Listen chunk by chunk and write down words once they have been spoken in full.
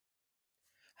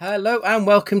Hello and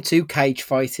welcome to Cage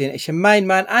Fighting. It's your main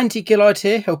man, Andy Gillard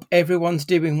here. Hope everyone's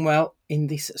doing well in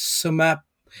this summer.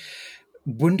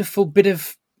 Wonderful bit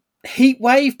of heat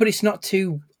wave, but it's not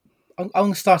too... I'm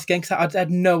going to start again because I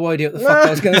had no idea what the fuck I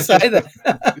was going to say there.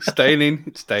 It's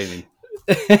staining.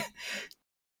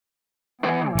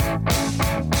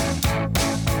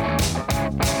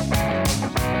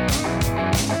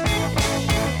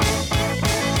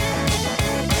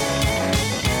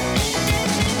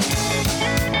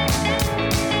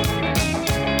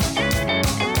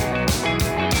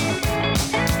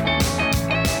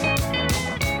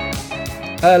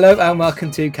 Hello and welcome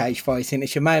to Cage Fighting.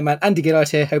 It's your main man, Andy Gillard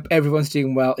here. Hope everyone's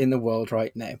doing well in the world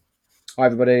right now. Hi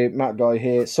everybody, Matt Guy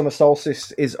here. Summer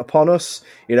solstice is upon us.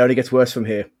 It only gets worse from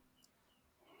here.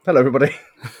 Hello everybody.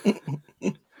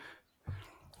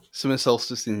 Summer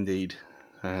solstice indeed.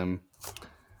 I'm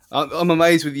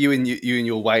amazed with you and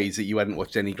your ways that you hadn't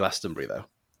watched any Glastonbury though.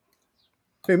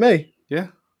 Who, me? Yeah.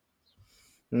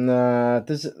 Nah,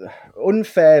 there's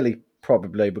unfairly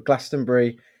probably, but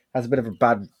Glastonbury has a bit of a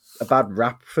bad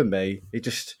rap for me.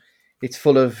 It's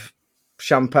full of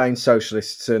champagne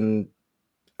socialists and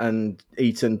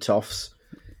Eton toffs.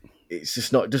 It's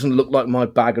just not. It doesn't look like my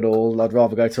bag at all. I'd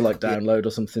rather go to Download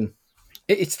or something.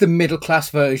 It's the middle class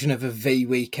version of a V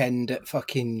weekend at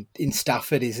fucking in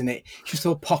Stafford, isn't it? It's just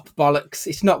all pop bollocks.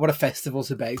 It's not what a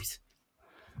festival's about.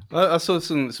 I saw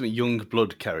some young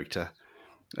blood character,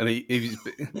 and he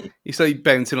started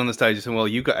bouncing on the stage and saying, "Well,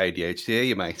 you got ADHD,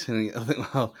 you mate." And I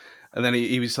think, well, and then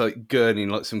he was like gurning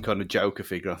like some kind of Joker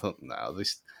figure. I thought, no,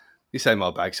 this ain't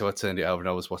my bag. So I turned it over and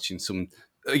I was watching someone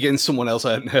else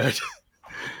I hadn't heard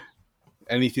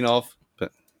anything of.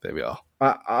 But there we are.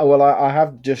 I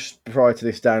have just prior to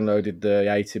this downloaded the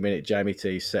 80-minute Jamie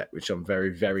T set, which I'm very,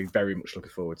 very, very much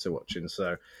looking forward to watching.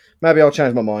 So maybe I'll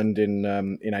change my mind in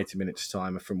 80 minutes'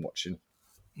 time from watching.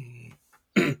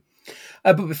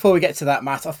 But before we get to that,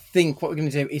 Matt, I think what we're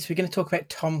going to do is we're going to talk about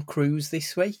Tom Cruise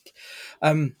this week.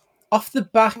 Off the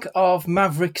back of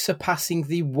Maverick surpassing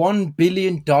the $1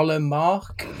 billion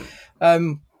mark,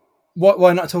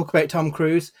 why not talk about Tom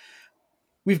Cruise?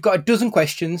 We've got a dozen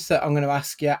questions that I'm going to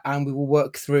ask you, and we will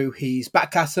work through his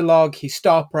back catalogue, his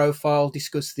star profile,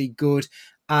 discuss the good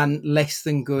and less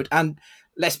than good, and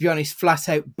let's be honest, flat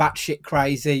out batshit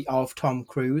crazy of Tom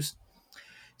Cruise.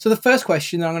 So the first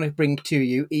question that I'm going to bring to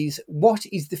you is, what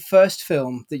is the first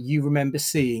film that you remember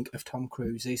seeing of Tom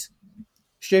Cruise's?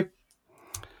 Stu?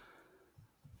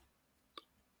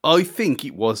 I think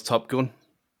it was Top Gun.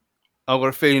 I've got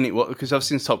a feeling it was, because I've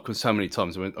seen Top Gun so many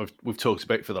times. We've talked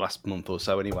about it for the last month or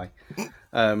so anyway.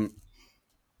 But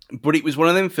it was one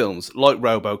of them films, like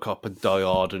RoboCop and Die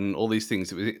Hard and all these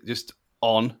things, that was just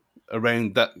on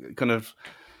around that kind of...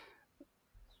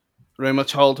 around my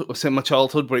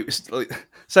childhood, but it was like,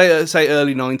 say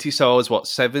early 90s, so I was,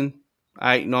 7,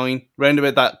 8, 9, round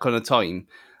about that kind of time.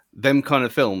 Them kind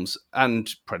of films, and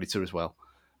Predator as well.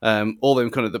 All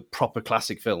them kind of the proper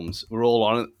classic films were all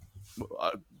on.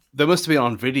 They must have been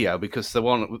on video because there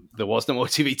was no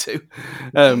ITV2,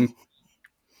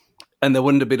 and they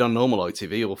wouldn't have been on normal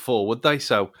ITV or 4, would they?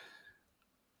 So,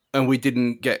 and we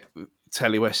didn't get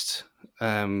Telewest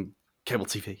cable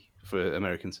TV for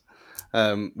Americans.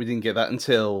 We didn't get that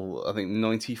until I think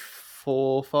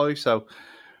 94, 5. So,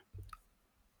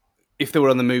 if they were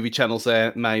on the movie channels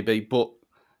there, maybe, but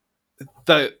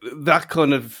that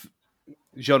kind of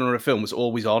genre of film was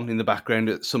always on in the background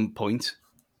at some point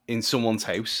in someone's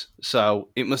house. So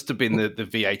it must have been the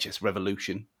VHS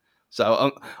revolution.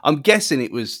 So I'm guessing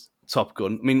it was Top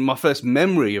Gun. I mean, my first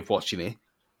memory of watching it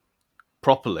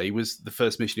properly was the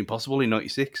first Mission Impossible in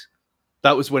 96.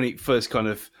 That was when it first kind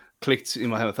of clicked in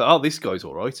my head. I thought, oh, this guy's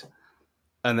all right.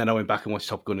 And then I went back and watched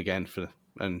Top Gun again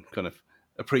and kind of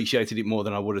appreciated it more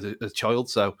than I would as a child.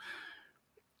 So,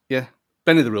 yeah,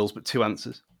 bending the rules, but 2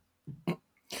 answers.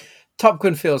 Top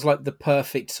Gun feels like the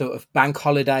perfect sort of bank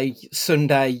holiday,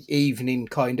 Sunday evening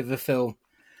kind of a film.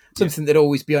 Something that'd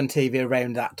always be on TV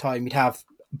around that time. You'd have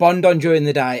Bond on during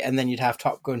the day, and then you'd have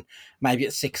Top Gun maybe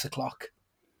at 6 o'clock.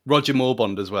 Roger Moore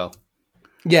Bond as well.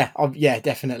 Yeah,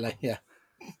 definitely, yeah.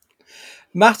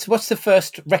 Matt, what's the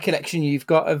first recollection you've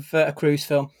got of a Cruise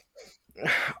film?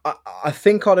 I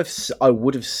think I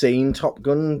would have seen Top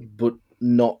Gun, but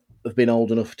not have been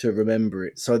old enough to remember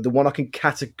it. So the one I can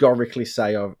categorically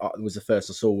say was the first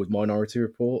I saw was Minority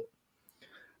Report.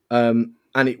 And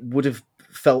it would have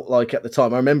felt like at the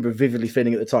time, I remember vividly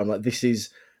feeling at the time, like this is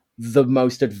the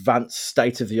most advanced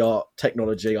state-of-the-art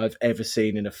technology I've ever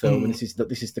seen in a film. And this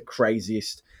is the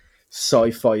craziest,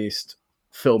 sci-fi-est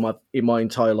film in my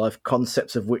entire life,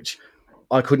 concepts of which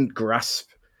I couldn't grasp.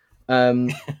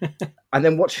 And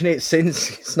then watching it since,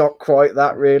 it's not quite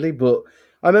that really, but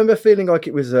I remember feeling like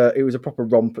it was a proper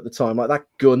romp at the time, like that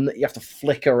gun that you have to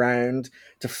flick around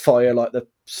to fire like the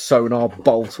sonar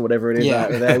bolt or whatever it is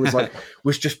out of there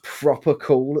was just proper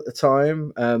cool at the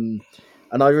time. And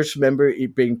I just remember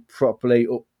it being properly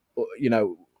up,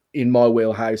 in my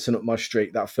wheelhouse and up my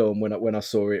street. That film when I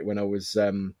saw it when I was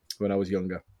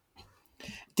younger.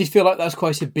 Did feel like that was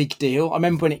quite a big deal. I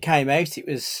remember when it came out, it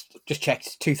was just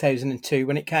checked 2002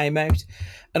 when it came out,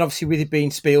 and obviously with it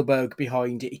being Spielberg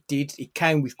behind it, it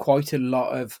came with quite a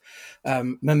lot of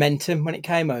momentum when it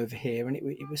came over here, and it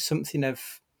was something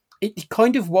of it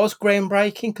kind of was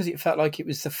groundbreaking because it felt like it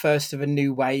was the first of a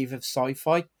new wave of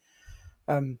sci-fi.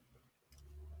 I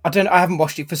haven't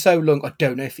watched it for so long. I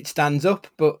don't know if it stands up,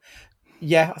 but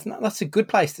yeah, I think that's a good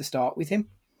place to start with him.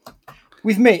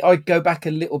 With me, I'd go back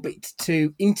a little bit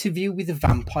to Interview with a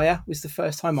Vampire was the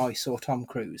first time I saw Tom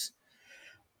Cruise.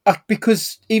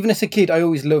 Because even as a kid, I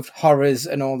always loved horrors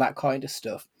and all that kind of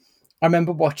stuff. I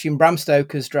remember watching Bram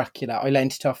Stoker's Dracula. I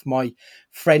lent it off my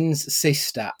friend's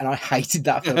sister, and I hated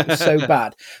that film. It was so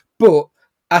bad. But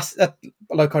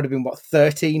like I'd have been,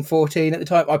 13, 14 at the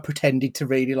time, I pretended to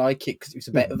really like it because it was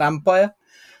a better vampire.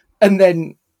 And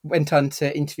then went on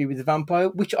to Interview with a Vampire,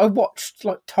 which I watched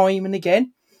like time and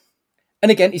again. And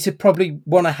again, it's probably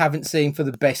one I haven't seen for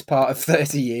the best part of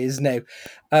 30 years now.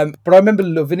 But I remember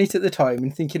loving it at the time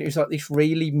and thinking it was like this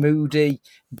really moody,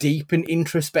 deep and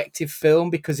introspective film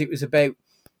because it was about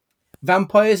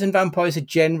vampires, and vampires are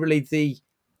generally the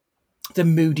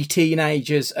moody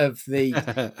teenagers of the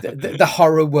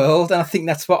horror world. And I think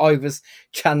that's what I was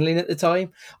channeling at the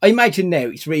time. I imagine now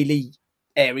it's really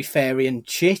airy-fairy and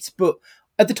shit, but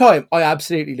at the time, I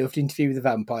absolutely loved Interview with a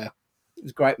Vampire. It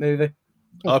was a great movie.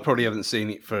 I probably haven't seen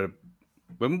it for...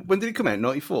 When did it come out?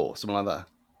 94? Something like that?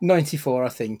 94, I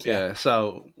think. Yeah,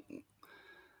 so...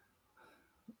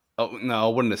 Oh, no,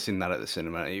 I wouldn't have seen that at the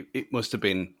cinema. It must have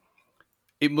been...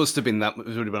 It must have been that. It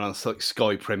would have been on like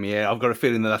Sky Premiere. I've got a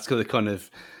feeling that's got the kind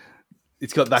of...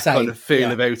 It's got that kind of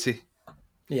feel about it.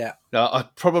 Yeah.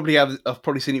 I've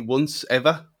probably seen it once,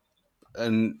 ever.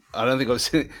 And I don't think I've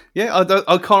seen it... Yeah,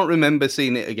 I can't remember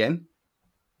seeing it again.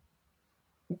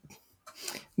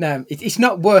 No, it's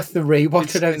not worth the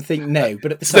rewatch. I don't think now,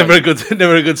 but at the it's time,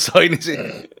 never a good sign, is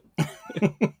it?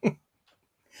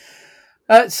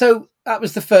 So that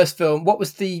was the first film. What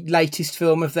was the latest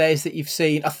film of theirs that you've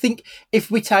seen? I think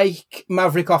if we take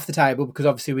Maverick off the table, because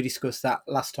obviously we discussed that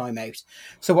last time out.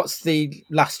 So what's the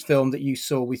last film that you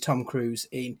saw with Tom Cruise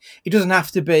in? It doesn't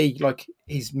have to be like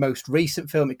his most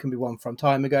recent film. It can be one from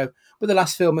time ago, but the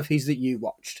last film of his that you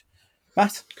watched,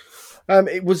 Matt.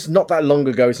 It was not that long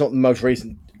ago. It's not the most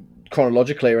recent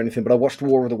chronologically or anything, but I watched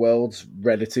War of the Worlds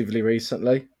relatively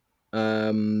recently.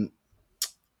 It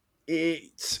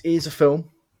is a film.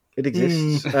 It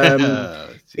exists.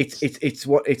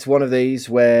 It's one of these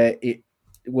where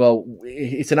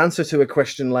it's an answer to a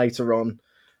question later on,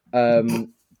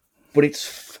 but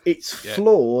it's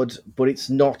flawed, but it's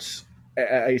not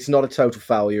a total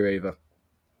failure either.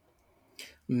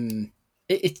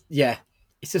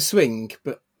 It's a swing,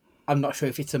 but I'm not sure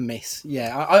if it's a miss.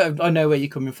 Yeah, I know where you're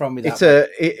coming from with that.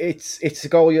 It's a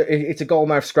goal. It's a goal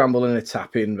mouth scramble and a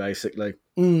tap in, basically.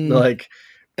 Like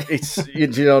it's you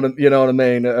know what I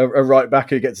mean. A right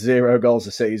back who gets 0 goals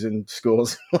a season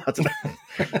scores. I don't know.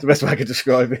 It's the best way I could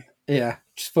describe it. Yeah,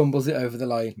 just fumbles it over the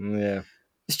line. Yeah.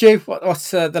 Stu,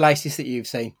 what's the latest that you've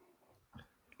seen?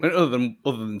 Other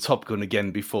than Top Gun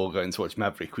again before going to watch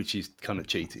Maverick, which is kind of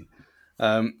cheating.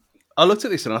 I looked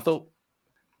at this and I thought,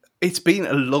 it's been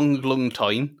a long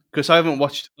time because I haven't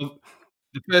watched the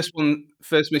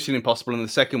first Mission Impossible, and the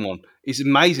second one is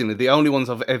amazingly the only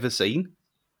ones I've ever seen,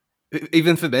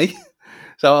 even for me.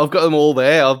 So I've got them all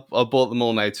there. I've bought them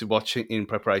all now to watch in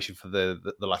preparation for the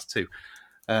last two.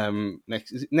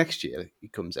 Next year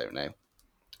it comes out now?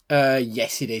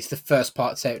 Yes, it is. The first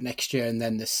part's out next year, and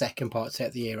then the second part's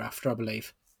out the year after, I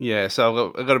believe. Yeah,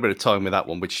 so I've got a bit of time with that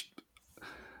one, which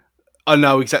I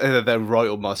know exactly that they're right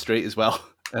up my street as well.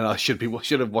 And I should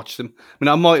have watched them. I mean,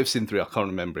 I might have seen 3. I can't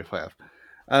remember if I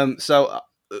have. So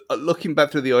looking back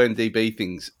through the IMDb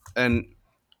things, and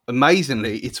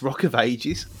amazingly, it's Rock of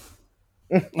Ages,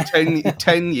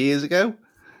 10 years ago.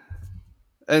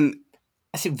 And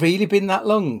has it really been that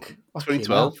long?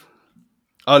 2012.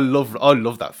 I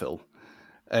love that film,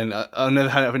 and I never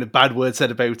had having a bad word said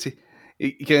about it.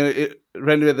 It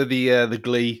rendered the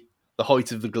Glee, the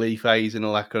height of the Glee phase, and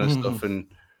all that kind of stuff, and.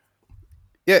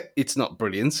 Yeah, it's not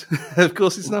brilliant. Of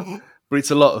course it's not. But it's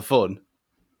a lot of fun.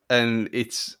 And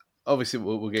it's... Obviously,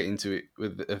 we'll get into it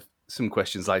with some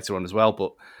questions later on as well.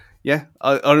 But yeah,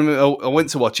 I remember I went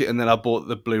to watch it and then I bought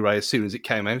the Blu-ray as soon as it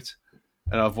came out.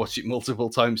 And I've watched it multiple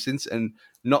times since. And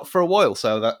not for a while.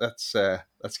 So that's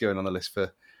going on the list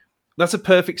for. That's a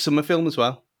perfect summer film as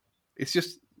well. It's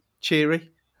just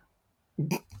cheery.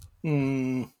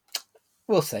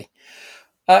 We'll see.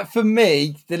 For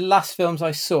me, the last films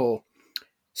I saw.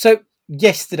 So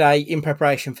yesterday, in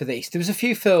preparation for this, there was a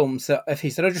few films of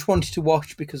his that I just wanted to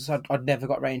watch because I'd never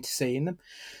got round to seeing them.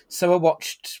 So I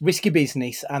watched Risky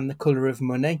Business and The Colour of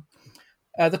Money.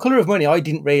 The Colour of Money I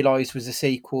didn't realise was a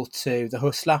sequel to The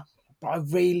Hustler, but I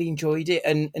really enjoyed it.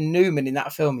 And Newman in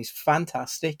that film is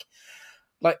fantastic.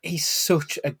 Like, he's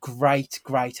such a great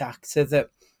actor that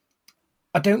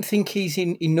I don't think he's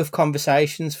in enough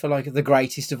conversations for like the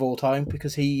greatest of all time,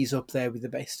 because he's up there with the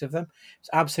best of them. It's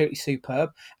absolutely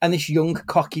superb. And this young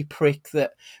cocky prick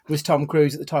that was Tom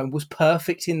Cruise at the time was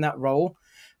perfect in that role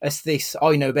as this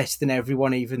I know better than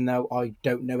everyone, even though I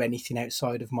don't know anything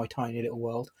outside of my tiny little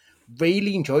world.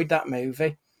 Really enjoyed that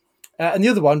movie. And the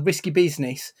other one, Risky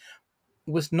Business,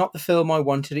 was not the film I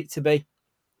wanted it to be.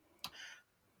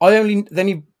 The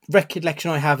only recollection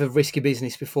I have of Risky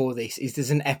Business before this is there's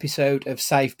an episode of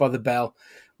Saved by the Bell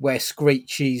where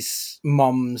Screechy's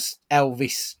mom's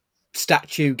Elvis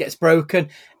statue gets broken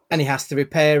and he has to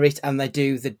repair it, and they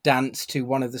do the dance to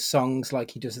one of the songs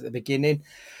like he does at the beginning.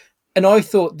 And I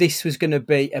thought this was going to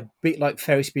be a bit like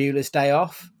Ferris Bueller's Day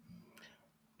Off.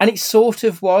 And it sort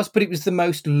of was, but it was the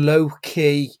most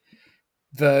low-key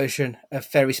version of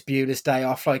Ferris Bueller's Day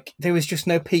Off. Like, there was just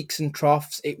no peaks and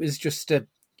troughs. It was just a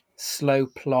slow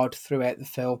plod throughout the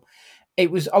film. I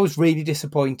was really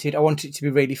disappointed. I wanted it to be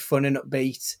really fun and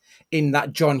upbeat in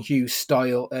that John Hughes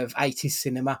style of 80s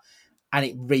cinema, and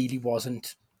it really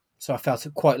wasn't. So I felt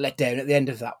quite let down at the end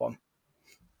of that one.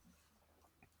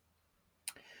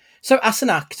 So as an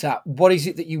actor, what is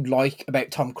it that you like about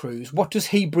Tom Cruise? What does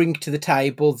he bring to the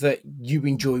table that you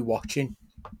enjoy watching?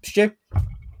 Stu?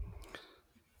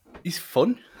 He's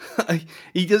fun.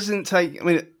 He doesn't take... I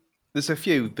mean, there's a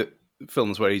few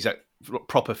films where he's at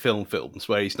proper films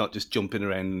where he's not just jumping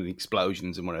around and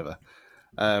explosions and whatever.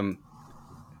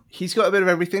 He's got a bit of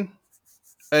everything.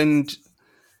 And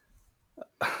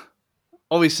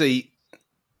obviously,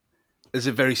 as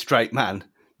a very straight man,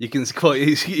 you can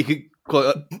quite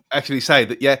actually say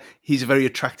that, yeah, he's a very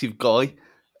attractive guy,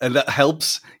 and that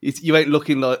helps. You ain't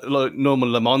looking like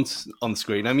Norman Lamont on the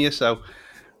screen, am you? So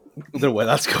I don't know where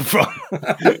that's come from.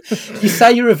 You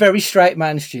say you're a very straight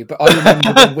man, Stu, but I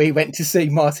remember when we went to see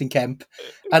Martin Kemp,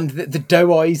 and the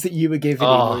doe eyes that you were giving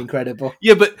him were incredible.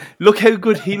 Yeah, but look how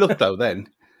good he looked though then,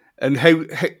 and how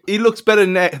he looks better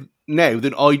now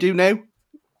than I do now.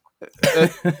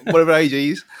 Whatever age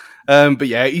he is, but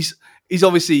yeah, he's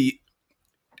obviously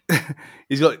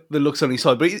he's got the looks on his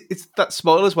side, but it's that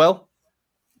smile as well.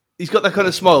 He's got that kind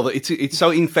of smile that it's so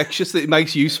infectious that it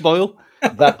makes you smile.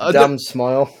 That damn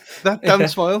smile. That damn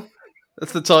smile.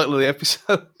 That's the title of the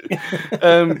episode.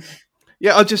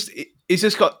 Yeah, he's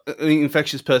just got an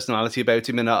infectious personality about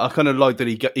him, and I kind of like that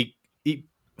he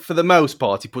for the most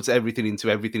part he puts everything into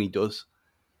everything he does,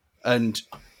 and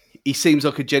he seems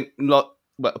like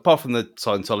well, apart from the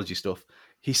Scientology stuff,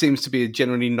 he seems to be a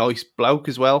generally nice bloke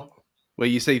as well. Where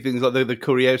you see things like the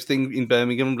Curry House thing in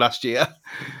Birmingham last year,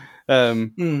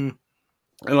 and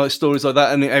like stories like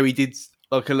that, and how he did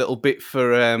like a little bit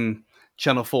for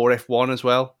Channel 4 F1 as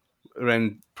well,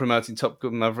 around promoting Top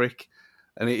Gun Maverick,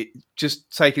 and it just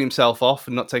taking himself off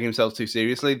and not taking himself too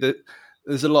seriously.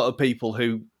 There's a lot of people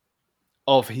who,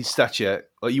 of his stature,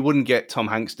 like you wouldn't get Tom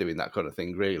Hanks doing that kind of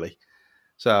thing, really.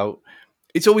 So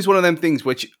it's always one of them things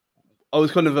which I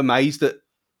was kind of amazed that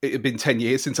it had been 10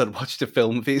 years since I'd watched a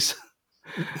film of his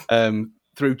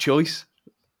through choice.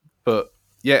 But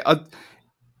yeah,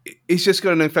 he's just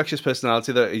got an infectious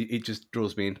personality that he just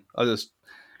draws me in. I just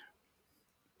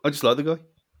like the guy.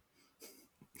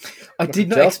 I did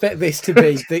not expect this to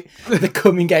be the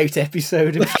coming out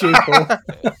episode of Stu Paul.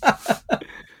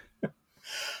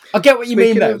 I get what you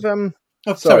mean, though.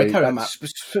 Sorry, carry on, Matt.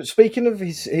 Speaking of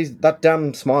his that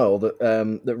damn smile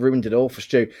that ruined it all for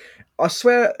Stu, I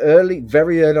swear,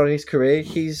 very early on in his career,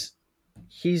 he's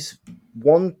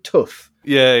one tough.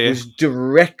 Yeah. Was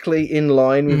directly in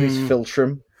line with his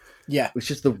philtrum. Yeah. Which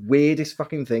is the weirdest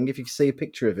fucking thing. If you see a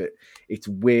picture of it, it's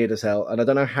weird as hell. And I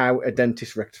don't know how a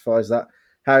dentist rectifies that.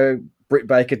 How Britt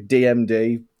Baker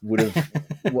DMD would have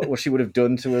what she would have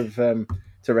done to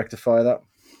rectify that.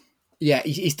 Yeah,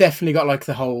 he's definitely got like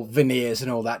the whole veneers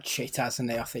and all that shit,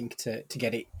 hasn't he? I think to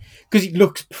get it, because it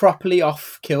looks properly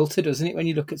off kilter, doesn't it? When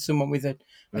you look at someone with a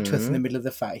tooth in the middle of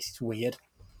the face, it's weird.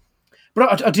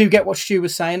 But I do get what Stu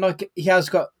was saying. Like, he has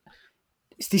got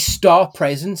this star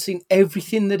presence in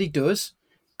everything that he does,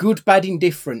 good, bad,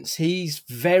 indifference. He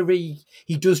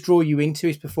does draw you into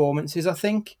his performances, I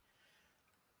think.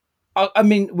 I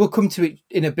mean, we'll come to it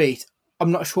in a bit.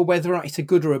 I'm not sure whether or not it's a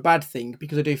good or a bad thing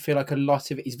because I do feel like a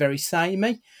lot of it is very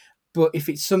samey. But if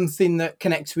it's something that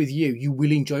connects with you, you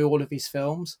will enjoy all of his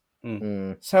films.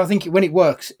 So I think when it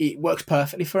works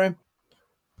perfectly for him.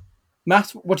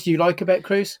 Matt, what do you like about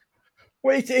Cruise?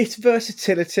 Well, it's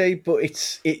versatility,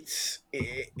 but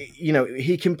you know,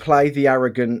 he can play the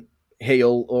arrogant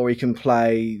heel, or he can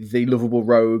play the lovable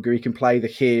rogue, or he can play the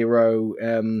hero.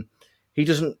 He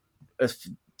doesn't,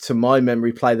 to my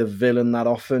memory, play the villain that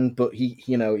often, but he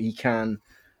can.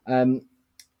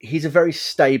 He's a very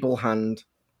stable hand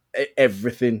at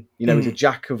everything. You know, he's a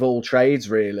jack of all trades,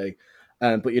 really.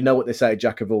 But you know what they say,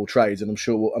 jack of all trades, and I'm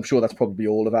sure that's probably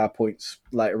all of our points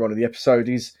later on in the episode.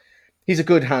 He's a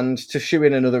good hand. To shoe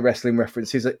in another wrestling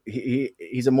reference, he's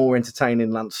a more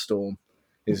entertaining Lance Storm,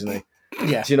 isn't he?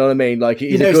 Yeah. Do you know what I mean? Like,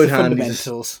 he's he knows a good the hand.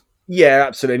 Fundamentals. Yeah,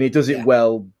 absolutely. And he does it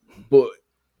well, but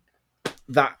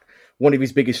that one of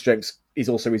his biggest strengths is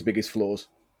also his biggest flaws.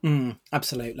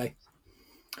 Absolutely.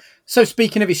 So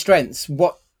speaking of his strengths,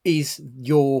 what's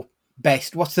the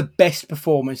best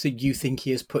performance that you think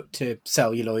he has put to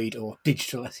celluloid or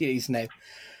digital as it is now?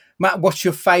 Matt, what's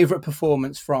your favourite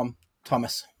performance from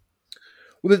Thomas?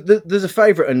 Well, there's a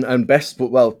favourite and best,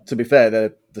 but, well, to be fair,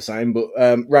 they're the same. But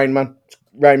Rain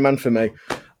Man for me.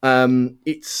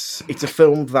 It's a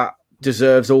film that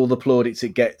deserves all the plaudits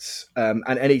it gets, and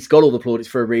it's got all the plaudits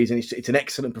for a reason. It's an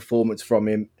excellent performance from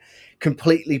him,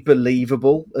 completely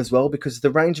believable as well, because the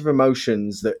range of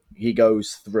emotions that he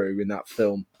goes through in that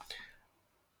film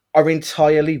are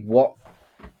entirely what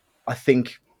I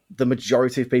think the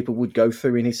majority of people would go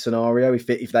through in his scenario if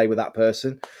they were that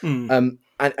person.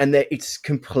 And it's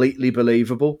completely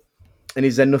believable. And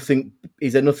is there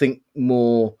nothing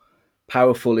more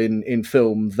powerful in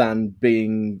film than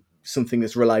being something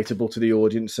that's relatable to the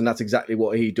audience? And that's exactly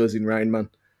what he does in Rain Man.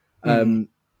 You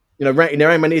know,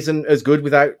 Rain Man isn't as good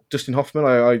without Dustin Hoffman.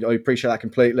 I appreciate that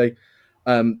completely.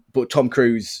 But Tom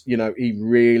Cruise, you know, he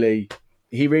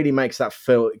really makes that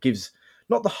film. It gives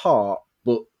not the heart,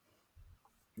 but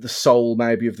the soul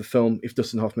maybe of the film. If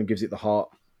Dustin Hoffman gives it the heart.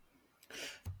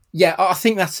 Yeah, I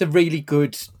think that's a really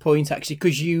good point, actually,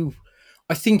 because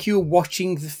I think you're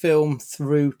watching the film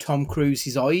through Tom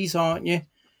Cruise's eyes, aren't you?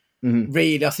 Mm-hmm.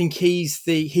 Really, I think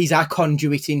he's our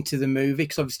conduit into the movie,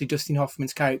 because obviously Dustin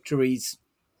Hoffman's character is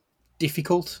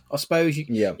difficult, I suppose.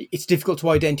 It's difficult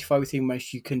to identify with him,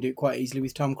 whereas you can do it quite easily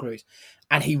with Tom Cruise.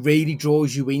 And he really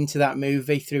draws you into that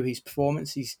movie through his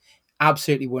performance. He's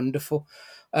absolutely wonderful.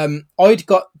 I'd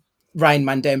got Rain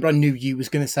Man down, but I knew you was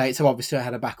going to say it, so obviously I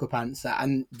had a backup answer,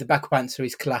 and the backup answer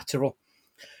is Collateral.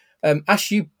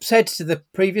 As you said to the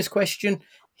previous question,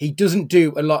 he doesn't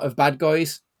do a lot of bad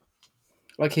guys.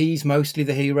 Like, he's mostly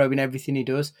the hero in everything he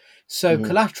does. So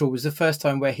Collateral was the first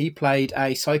time where he played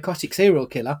a psychotic serial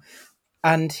killer,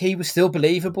 and he was still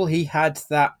believable. He had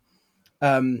that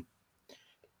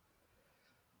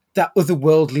that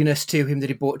otherworldliness to him that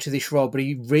he brought to this role, but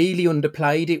he really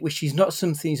underplayed it, which is not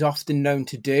something he's often known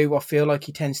to do. I feel like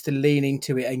he tends to lean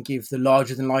into it and give the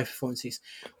larger-than-life performances.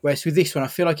 Whereas with this one, I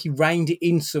feel like he reined it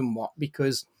in somewhat,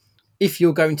 because if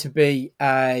you're going to be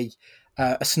a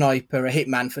sniper, a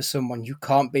hitman for someone, you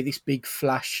can't be this big,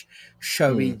 flash,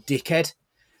 showy dickhead.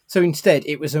 So instead,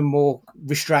 it was a more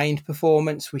restrained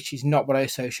performance, which is not what I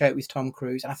associate with Tom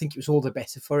Cruise. And I think it was all the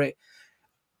better for it.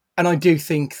 And I do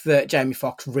think that Jamie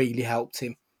Foxx really helped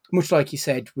him. Much like you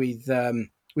said with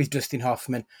Dustin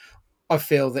Hoffman, I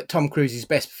feel that Tom Cruise's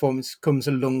best performance comes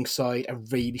alongside a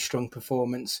really strong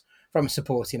performance from a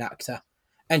supporting actor.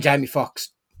 And Jamie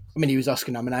Foxx, I mean, he was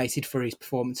Oscar nominated for his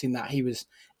performance in that. He was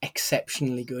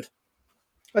exceptionally good.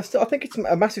 I think it's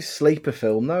a massive sleeper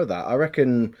film, though, that. I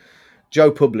reckon Joe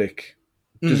Public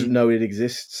doesn't know it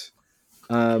exists,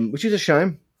 which is a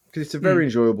shame, because it's a very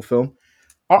enjoyable film.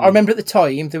 I remember at the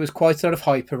time there was quite a lot of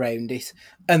hype around it,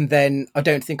 and then I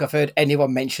don't think I've heard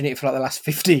anyone mention it for like the last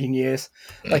 15 years.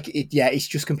 Like, it's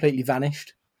just completely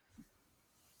vanished.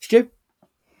 Stu?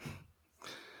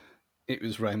 It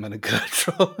was Rain Man and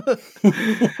Collateral.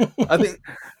 I think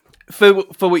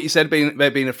for what you said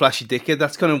about being a flashy dickhead,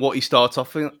 that's kind of what he starts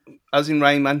off as in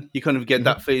Rain Man. You kind of get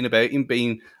that feeling about him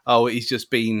being, he's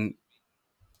been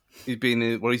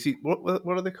what is he? What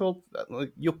are they called?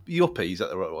 Like yuppie? Is that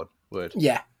the right word?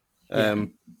 Yeah.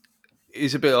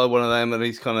 He's a bit like one of them, and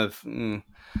he's kind of,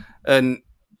 and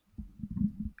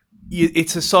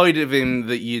it's a side of him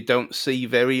that you don't see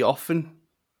very often,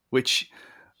 which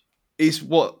is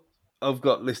what I've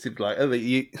got listed later.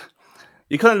 You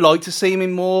kind of like to see him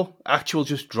in more actual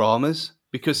just dramas,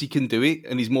 because he can do it,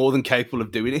 and he's more than capable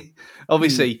of doing it.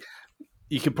 Obviously,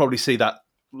 you could probably see that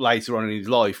later on in his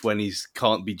life when he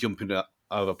can't be jumping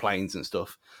over planes and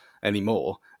stuff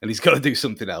anymore, and he's got to do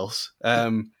something else.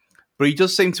 But he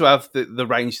does seem to have the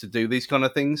range to do these kind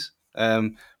of things.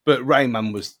 But Rain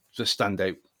Man was just stand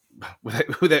out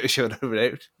without a shadow of a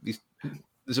doubt.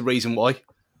 There's a reason why.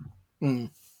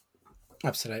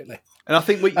 Absolutely. And I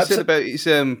think what you said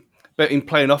about him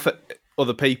playing off at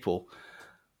other people.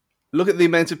 Look at the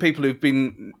amount of people who've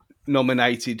been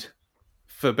nominated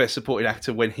for Best Supporting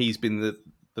Actor when he's been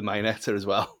the main actor as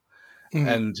well.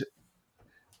 And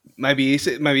maybe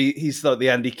he's like the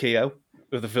Andy Keogh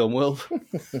of the film world.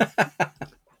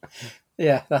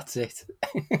 Yeah, that's it.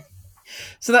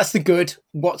 So that's the good.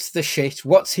 What's the shit?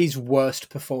 What's his worst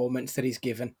performance that he's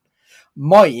given?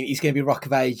 Mine is going to be Rock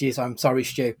of Ages. I'm sorry,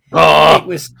 Stu. Oh!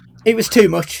 It was too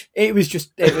much. It was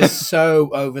so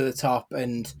over the top,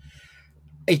 and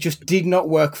it just did not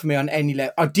work for me on any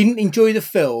level. I didn't enjoy the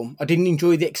film. I didn't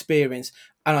enjoy the experience,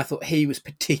 and I thought he was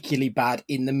particularly bad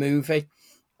in the movie.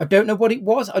 I don't know what it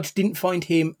was. I just didn't find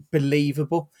him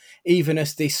believable, even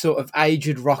as this sort of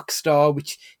aged rock star,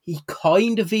 which he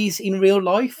kind of is in real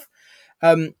life.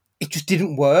 It just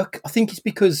didn't work. I think it's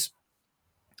because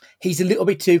he's a little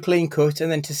bit too clean cut,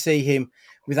 and then to see him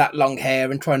with that long hair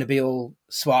and trying to be all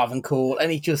suave and cool,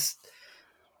 and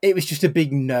it was just a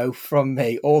big no from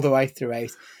me all the way throughout.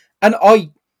 And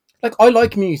I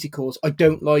like musicals. I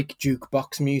don't like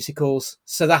jukebox musicals,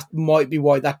 so that might be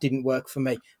why that didn't work for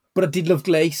me. But I did love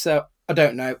Glee, so I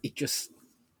don't know. It just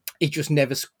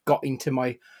never got into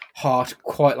my heart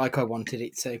quite like I wanted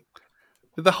it to.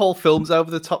 The whole film's over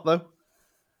the top, though.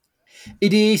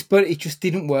 It is, but it just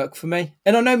didn't work for me.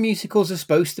 And I know musicals are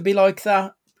supposed to be like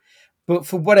that, but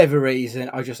for whatever reason,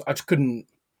 I just couldn't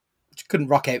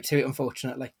rock out to it,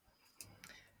 unfortunately.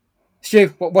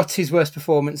 Stu, what's his worst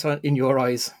performance in your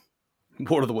eyes?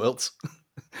 War of the Worlds.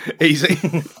 Easy.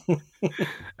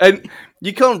 And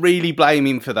you can't really blame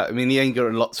him for that. I mean, he ain't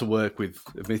got a lot to work with,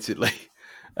 admittedly.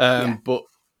 But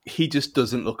he just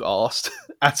doesn't look arsed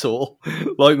at all,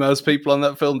 like most people on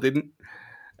that film didn't.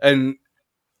 And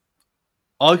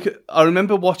I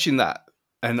remember watching that,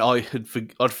 and I'd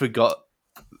forgot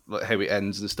like how it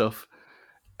ends and stuff.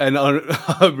 And I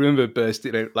remember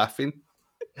bursting out laughing.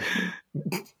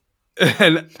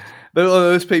 And there were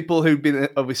those people who'd been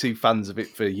obviously fans of it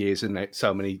for years and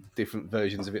so many different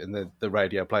versions of it and the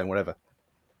radio playing, whatever.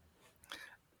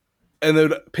 And there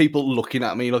were people looking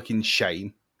at me like in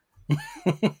shame.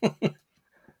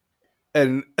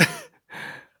 and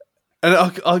I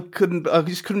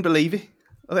just couldn't believe it.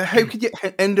 How can you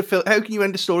end a film? How can you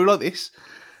end a story like this?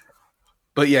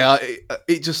 But yeah,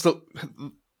 it just looked.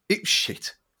 It's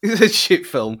shit. It's a shit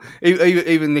film.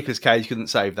 Even Nicolas Cage couldn't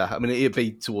save that. I mean, it'd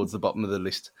be towards the bottom of the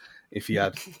list if he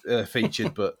had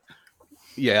featured. But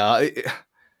yeah,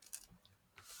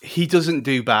 he doesn't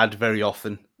do bad very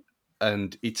often,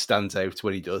 and it stands out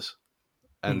when he does.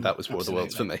 And that was War of the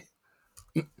Worlds for me.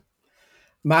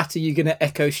 Matt, are you going to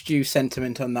echo Stu's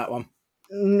sentiment on that one?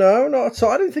 No, not at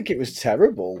all. I didn't think it was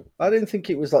terrible. I didn't think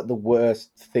it was like the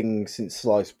worst thing since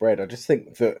sliced bread. I just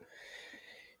think that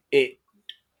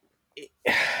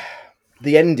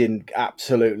the ending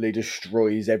absolutely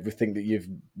destroys everything that you've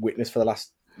witnessed for the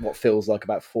last what feels like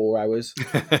about 4 hours.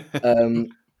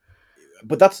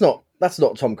 But that's not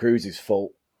Tom Cruise's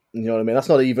fault. You know what I mean? That's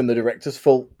not even the director's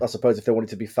fault, I suppose, if they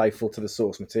wanted to be faithful to the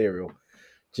source material.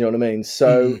 Do you know what I mean?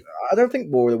 So I don't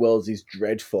think War of the Worlds is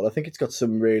dreadful. I think it's got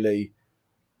some really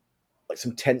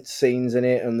some tense scenes in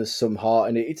it, and there's some heart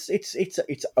in it.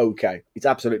 It's okay. It's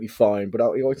absolutely fine, but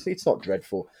it's not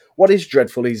dreadful. What is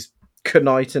dreadful is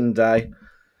Night and Day,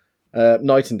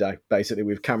 basically,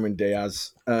 with Cameron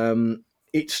Diaz.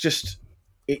 It's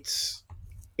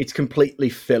completely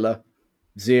filler,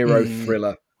 zero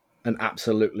thriller, and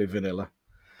absolutely vanilla.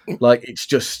 Like it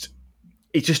just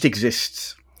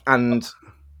exists, and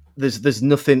there's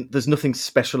nothing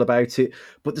special about it,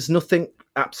 but there's nothing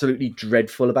absolutely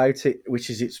dreadful about it, which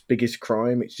is its biggest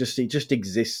crime. It just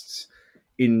exists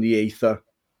in the ether.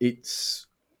 It's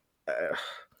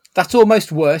that's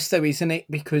almost worse, though, isn't it?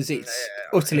 Because it's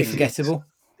utterly forgettable.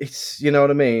 It's you know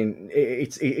what I mean.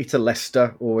 It's a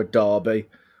Leicester or a Derby,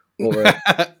 or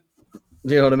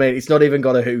you know what I mean. It's not even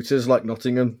got a Hooters like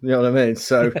Nottingham. You know what I mean.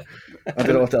 So I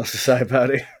don't know what else to say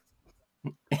about it.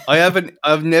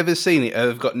 I've never seen it.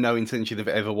 I've got no intention of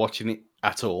ever watching it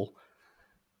at all.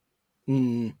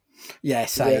 Yeah,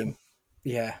 same.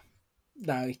 Yeah.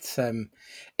 No, it's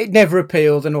it never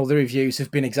appealed, and all the reviews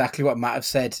have been exactly what Matt have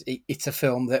said. It's a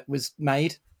film that was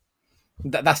made.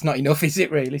 That's not enough, is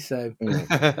it? Really? So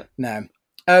no.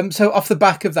 So off the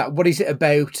back of that, what is it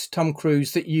about Tom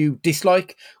Cruise that you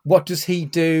dislike? What does he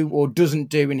do or doesn't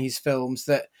do in his films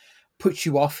that puts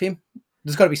you off him?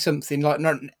 there's got to be something. Like,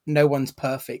 no one's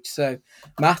perfect. So,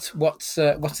 Matt, what's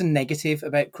a negative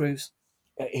about Cruise?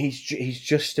 He's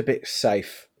just a bit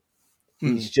safe.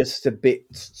 Hmm. He's just a bit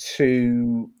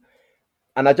too,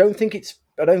 and I don't think it's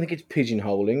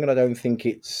pigeonholing, and I don't think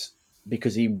it's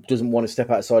because he doesn't want to step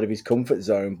outside of his comfort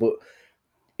zone. But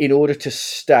in order to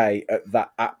stay at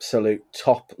that absolute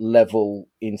top level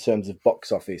in terms of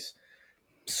box office,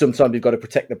 sometimes you've got to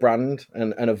protect the brand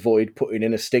and avoid putting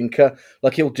in a stinker.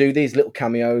 Like, he'll do these little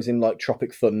cameos in like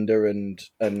Tropic Thunder and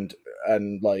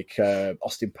like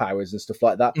Austin Powers and stuff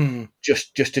like that,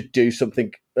 just to do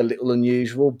something a little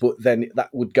unusual. But then that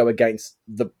would go against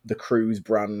the Cruise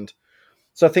brand.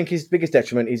 So I think his biggest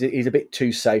detriment is he's a bit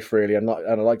too safe, really. And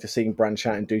I like to see him branch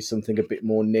out and do something a bit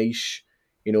more niche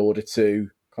in order to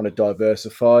kind of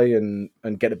diversify and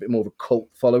get a bit more of a cult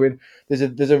following. There's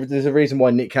a reason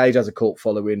why Nick Cage has a cult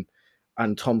following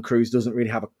and Tom Cruise doesn't really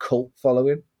have a cult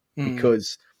following,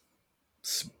 because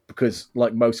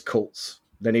like most cults,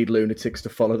 they need lunatics to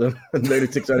follow them, and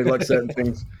lunatics only like certain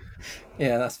things.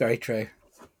 Yeah, that's very true.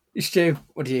 Stu,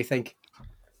 what do you think?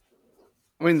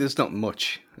 I mean, there's not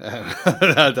much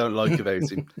I don't like about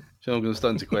him. So I'm going to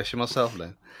start to question myself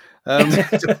now.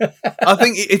 I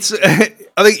think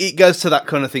it goes to that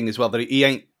kind of thing as well, that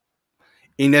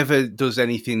he never does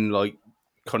anything like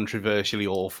controversially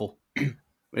awful.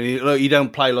 You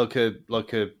don't play like a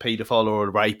paedophile or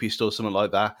a rapist or something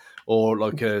like that, or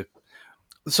like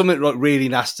something like really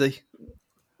nasty.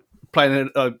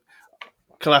 Playing a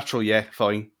Collateral, yeah,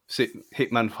 fine.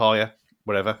 Hitman Higher,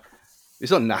 whatever.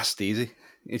 It's not nasty, is he?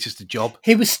 It's just a job.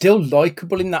 He was still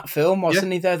likeable in that film,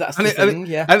 wasn't he? Though that's the thing.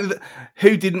 Yeah. And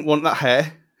who didn't want that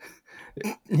hair?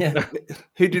 Yeah.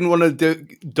 Who didn't want to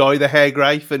dye the hair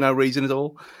grey for no reason at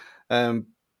all?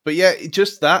 But yeah,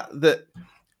 just that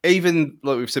even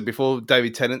like we've said before,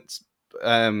 David Tennant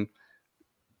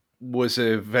was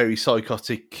a very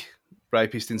psychotic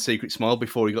rapist in Secret Smile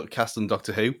before he got cast on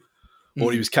Doctor Who,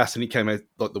 or he was cast and he came out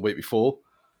like the week before,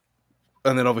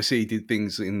 and then obviously he did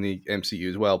things in the MCU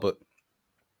as well, but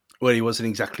where he wasn't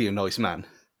exactly a nice man.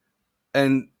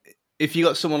 And if you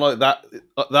got someone like that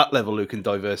at that level who can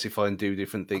diversify and do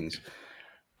different things,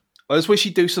 I just wish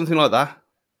he'd do something like that,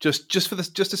 just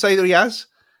to say that he has.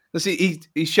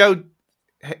 He showed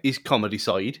his comedy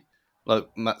side, like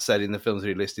Matt said in the films that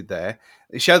he listed there.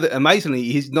 It showed that amazingly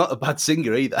he's not a bad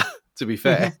singer either, to be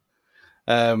fair.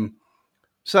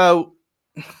 So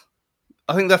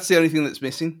I think that's the only thing that's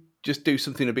missing. Just do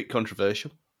something a bit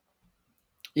controversial.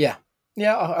 Yeah,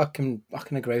 I can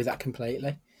agree with that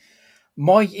completely.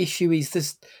 My issue is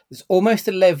there's almost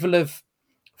a level of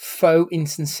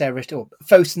faux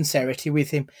sincerity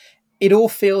with him. It all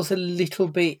feels a little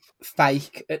bit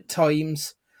fake at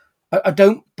times. I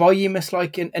don't buy him as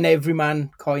like an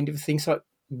everyman kind of thing. So like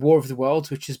War of the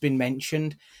Worlds, which has been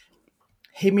mentioned,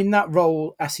 him in that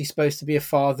role as he's supposed to be a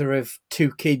father of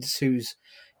two kids who's,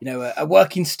 a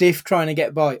working stiff trying to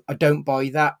get by. I don't buy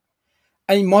that.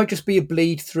 And it might just be a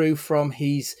bleed through from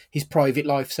his private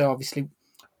life. So obviously,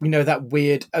 we know that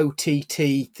weird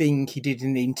OTT thing he did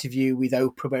in the interview with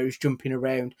Oprah where he's jumping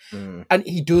around. And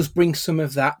he does bring some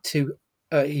of that to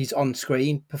his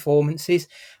on-screen performances.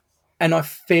 And I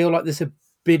feel like there's a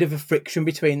bit of a friction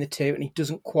between the two and it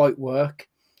doesn't quite work.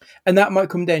 And that might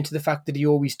come down to the fact that he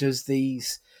always does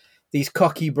these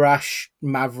cocky, brash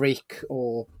Maverick,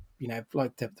 or,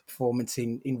 like the performance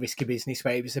in Risky Business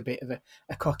where he was a bit of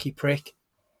a cocky prick.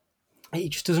 It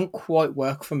just doesn't quite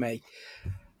work for me.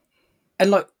 And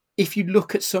like, if you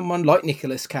look at someone like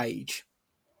Nicolas Cage,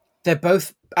 they're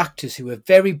both actors who are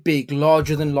very big,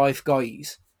 larger than life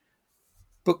guys.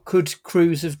 But could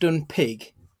Cruise have done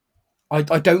Pig?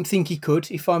 I don't think he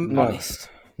could, if I'm honest.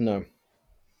 No.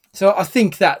 So I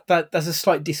think that there's a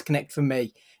slight disconnect for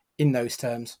me in those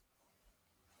terms.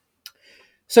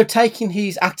 So taking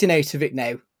his acting out of it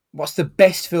now, what's the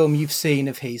best film you've seen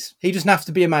of his? He doesn't have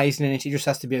to be amazing in it. It just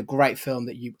has to be a great film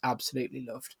that you absolutely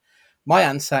loved. My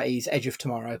answer is Edge of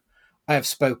Tomorrow. I have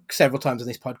spoke several times on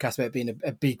this podcast about being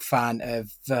a big fan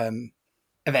of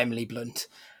Emily Blunt.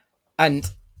 And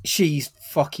she's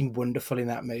fucking wonderful in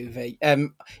that movie.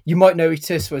 You might know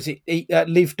it as, was it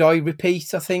Live, Die,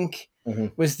 Repeat, I think,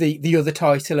 was the other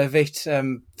title of it.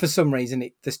 For some reason,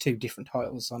 there's two different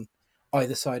titles on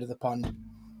either side of the pond.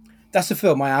 That's a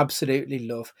film I absolutely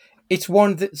love. It's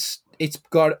one it's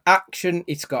got action,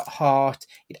 it's got heart,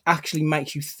 it actually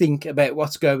makes you think about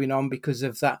what's going on because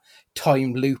of that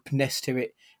time loopness to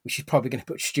it, which is probably going to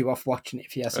put Stu off watching it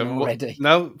if he hasn't already.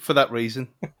 No, for that reason.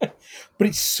 But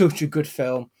it's such a good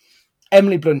film.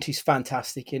 Emily Blunt is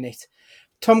fantastic in it.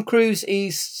 Tom Cruise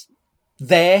is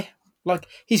there, Like,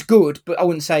 he's good, but I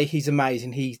wouldn't say he's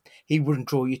amazing. He wouldn't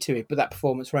draw you to it, but that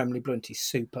performance from Emily Blunt is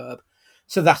superb.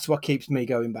 So that's what keeps me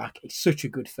going back. It's such a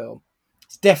good film.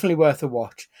 It's definitely worth a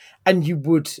watch. And you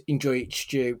would enjoy it,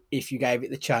 Stu, if you gave it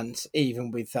the chance,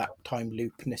 even with that time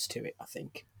loopness to it, I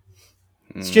think.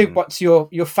 Stu, what's your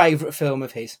favourite film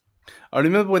of his? I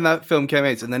remember when that film came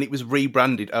out and then it was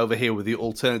rebranded over here with the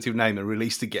alternative name and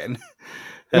released again.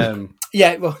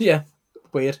 Yeah,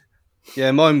 weird.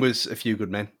 Yeah, mine was A Few Good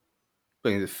Men.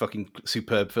 Being a fucking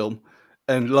superb film.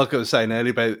 And like I was saying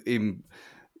earlier about him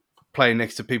playing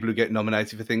next to people who get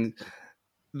nominated for things,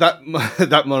 that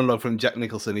monologue from Jack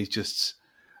Nicholson is just...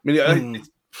 I mean, it's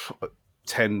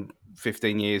 10,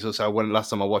 15 years or so when last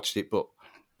time I watched it, but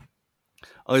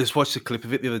I just watched a clip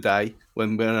of it the other day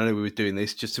when I knew we were doing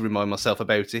this, just to remind myself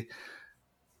about it.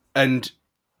 And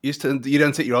you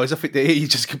don't take your eyes off it, do you? You're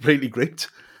just completely gripped.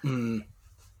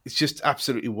 It's just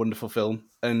absolutely wonderful film.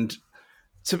 And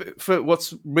for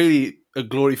what's really a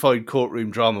glorified courtroom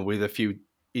drama with a few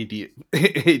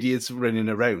idiots running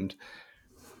around,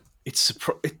 it's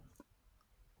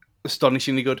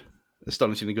astonishingly good.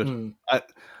 Astonishingly good.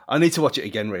 I need to watch it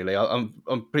again. Really,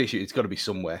 I'm pretty sure it's got to be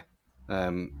somewhere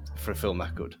for a film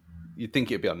that good. You'd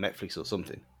think it'd be on Netflix or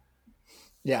something.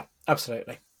 Yeah,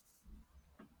 absolutely.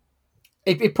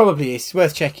 It probably is. It's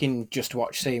worth checking just to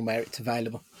watch, seeing where it's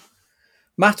available.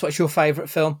 Matt, what's your favourite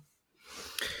film?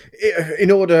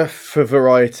 In order for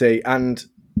variety, and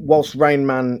whilst Rain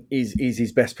Man is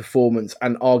his best performance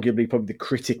and arguably probably the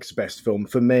critics' best film,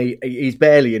 for me, he's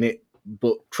barely in it,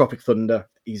 but Tropic Thunder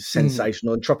is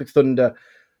sensational. And Tropic Thunder,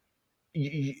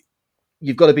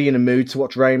 you've got to be in a mood to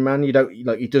watch Rain Man. You don't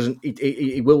like it. Doesn't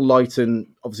it will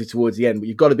lighten obviously towards the end, but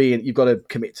you've got to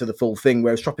commit to the full thing.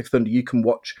 Whereas Tropic Thunder, you can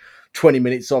watch 20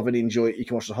 minutes of it, enjoy it. You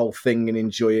can watch the whole thing and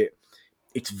enjoy it.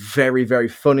 It's very, very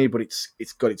funny, but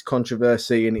it's got its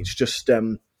controversy, and it's just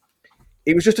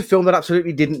it was just a film that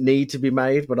absolutely didn't need to be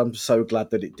made, but I'm so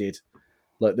glad that it did.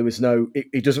 Like, there was no,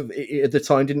 it doesn't, at the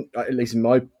time didn't, at least in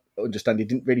my understanding, it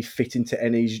didn't really fit into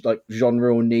any like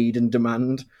genre or need and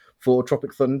demand for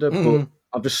Tropic Thunder, but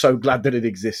I'm just so glad that it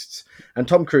exists. And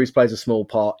Tom Cruise plays a small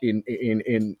part in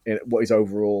what is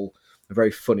overall a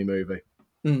very funny movie.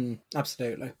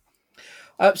 Absolutely.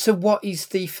 So what is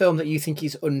the film that you think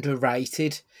is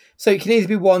underrated? So it can either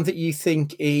be one that you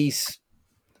think is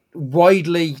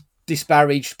widely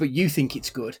disparaged, but you think it's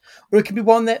good, or it can be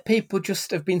one that people just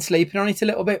have been sleeping on it a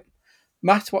little bit.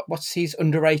 Matt, what's his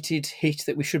underrated hit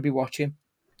that we should be watching?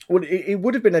 Well, it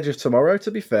would have been Edge of Tomorrow,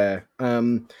 to be fair.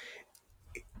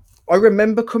 I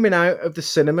remember coming out of the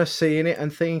cinema, seeing it,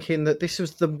 and thinking that this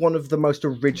was one of the most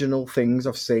original things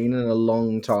I've seen in a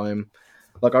long time.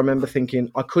 Like, I remember thinking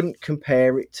I couldn't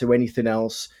compare it to anything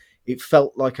else. It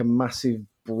felt like a massive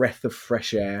breath of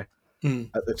fresh air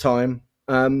at the time.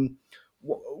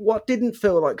 What didn't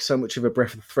feel like so much of a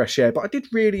breath of fresh air, but I did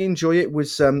really enjoy it,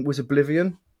 was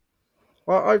Oblivion.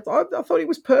 I thought it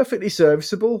was perfectly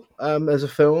serviceable as a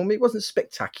film. It wasn't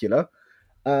spectacular,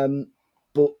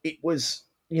 but it was,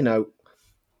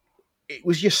 it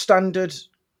was your standard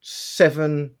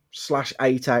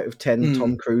 7/8 out of 10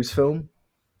 Tom Cruise film.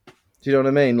 Do you know what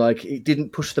I mean? Like, it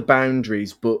didn't push the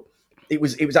boundaries, but it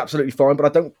was absolutely fine.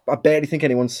 But I barely think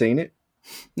anyone's seen it.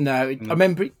 No, I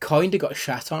remember it kind of got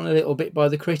shat on a little bit by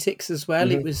the critics as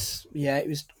well. It was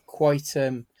quite.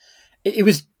 It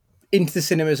was into the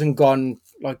cinemas and gone,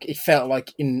 like, it felt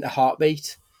like in a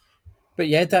heartbeat. But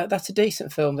yeah, that's a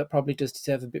decent film that probably does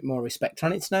deserve a bit more respect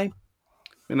on its name.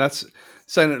 And that's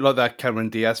saying it like that Cameron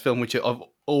Diaz film, which I've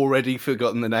already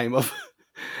forgotten the name of.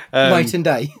 Night and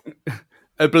Day.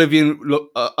 Oblivion. Look,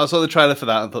 I saw the trailer for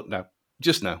that and thought, no,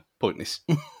 pointless.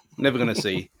 Never going to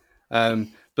see.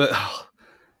 But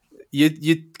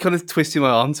you're kind of twisting my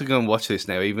arm to go and watch this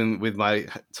now, even with my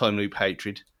time loop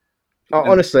hatred.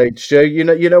 Honestly, Stu, you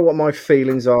know what my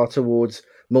feelings are towards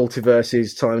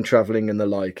multiverses, time traveling, and the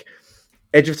like.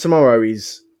 Edge of Tomorrow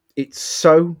it's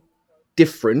so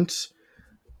different.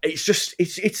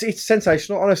 It's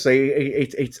sensational. Honestly,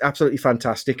 it's absolutely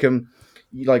fantastic.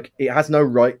 Like, it has no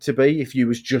right to be if you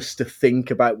was just to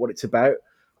think about what it's about.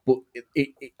 But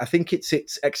I think it's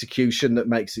its execution that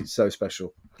makes it so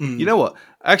special. You know what?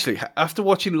 Actually, after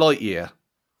watching Lightyear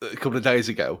a couple of days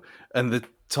ago and the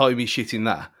timey shit in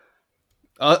that,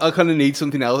 I kind of need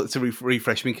something else to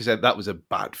refresh me, because that was a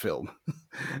bad film.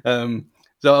 So I'm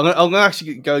going to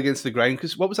actually go against the grain,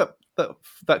 because what was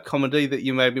that comedy that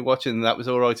you made me watch, and that was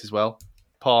all right as well?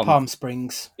 Palm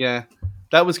Springs. Yeah,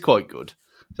 that was quite good.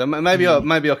 So maybe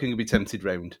I can be tempted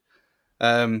round.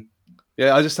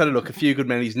 Yeah, I just had a look. A Few Good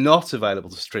Men is not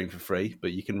available to stream for free,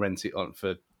 but you can rent it on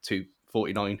for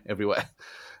 $2.49 everywhere,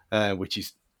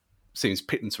 which seems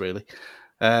pittance, really.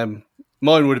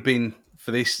 Mine would have been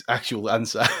for this actual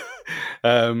answer.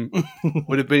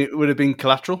 would have been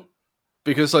Collateral,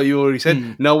 because like you already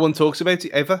said, no one talks about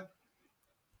it ever.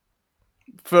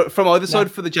 From either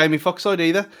side, for the Jamie Foxx side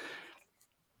either.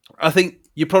 I think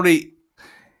you probably,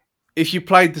 if you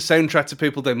played the soundtrack to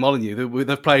People Don't Molyneux,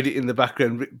 they've played it in the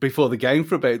background before the game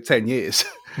for about 10 years.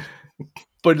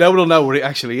 But no one will know what it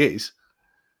actually is.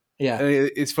 Yeah.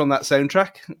 And it's from that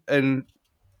soundtrack. And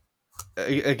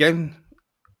again,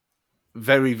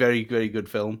 very, very, very good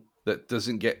film that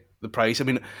doesn't get the praise. I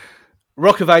mean,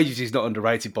 Rock of Ages is not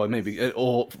underrated by me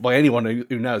or by anyone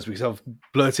who knows, because I've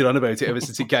blurted on about it ever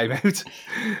since it came out.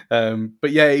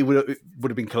 But yeah, it would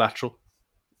have been Collateral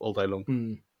all day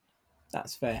long.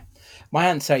 That's fair. My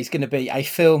answer is going to be a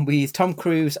film with Tom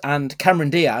Cruise and Cameron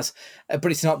Diaz,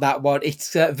 but it's not that one.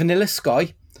 It's Vanilla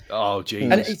Sky. Oh,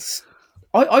 geez.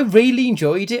 And I really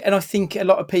enjoyed it, and I think a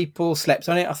lot of people slept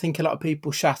on it. I think a lot of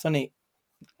people shat on it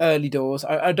early doors.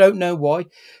 I don't know why,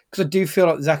 because I do feel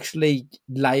like there's actually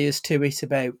layers to it.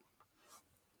 About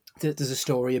there's a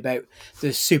story about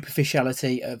the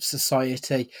superficiality of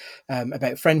society,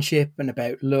 about friendship and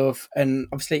about love, and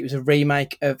obviously it was a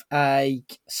remake of a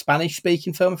Spanish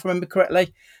speaking film, if I remember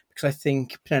correctly, because I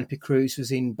think Penelope Cruz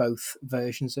was in both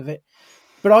versions of it.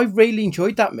 But I really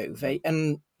enjoyed that movie,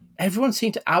 and everyone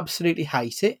seemed to absolutely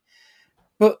hate it.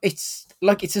 But it's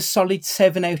a solid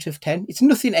 7 out of 10. It's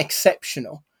nothing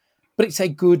exceptional, but it's a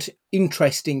good,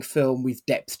 interesting film with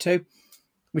depth to,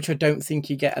 which I don't think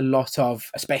you get a lot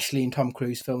of, especially in Tom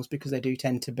Cruise films, because they do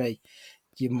tend to be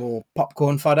your more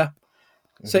popcorn fodder.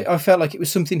 Mm-hmm. So I felt like it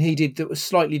was something he did that was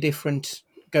slightly different,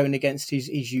 going against his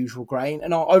usual grain,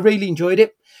 and I really enjoyed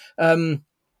it.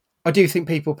 I do think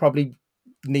people probably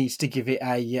needs to give it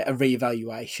a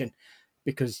reevaluation,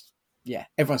 because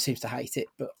everyone seems to hate it,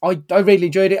 but I really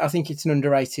enjoyed it. I think it's an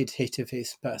underrated hit of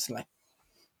his, personally.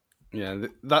 Yeah,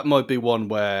 that might be one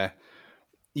where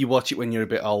you watch it when you're a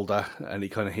bit older and it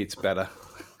kind of hits better,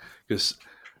 because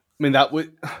I mean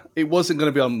it wasn't going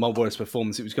to be on my worst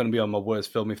performance. It was going to be on my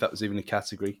worst film, if that was even a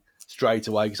category, straight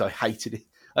away, because I hated it.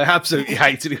 I absolutely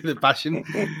hated it with a passion.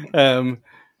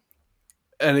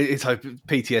 And it's like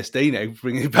PTSD now,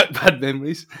 bringing back bad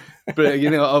memories. But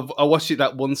I watched it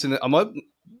that once, and I might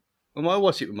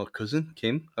watch it with my cousin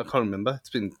Kim. I can't remember. It's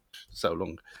been so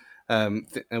long. And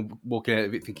walking out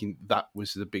of it thinking that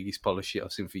was the biggest pile of shit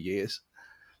I've seen for years.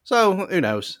 So who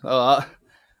knows?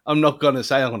 I'm not gonna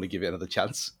say I'm gonna give it another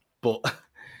chance, but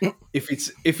if it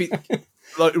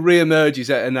like reemerges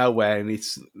out of nowhere and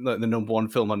it's like the number one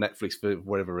film on Netflix for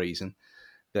whatever reason,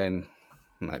 then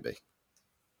maybe.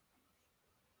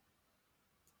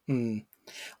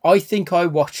 I think I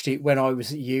watched it when I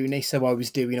was at uni, so I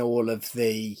was doing all of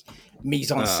the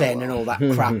mise en scène and all that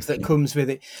crap that comes with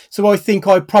it. So I think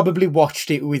I probably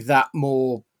watched it with that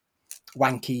more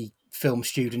wanky film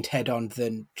student head on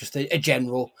than just a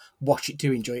general watch it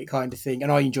to enjoy it kind of thing.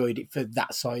 And I enjoyed it for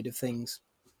that side of things.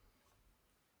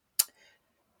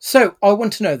 So I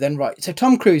want to know then, right, so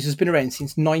Tom Cruise has been around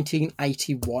since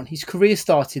 1981. His career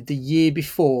started the year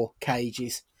before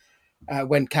Cage's.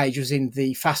 When Cage was in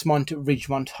the Fast Times at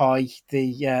Ridgemont High,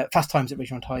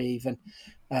 even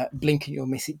Blink and You'll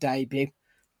Miss It debut.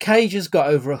 Cage has got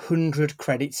over 100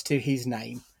 credits to his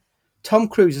name. Tom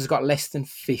Cruise has got less than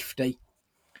 50.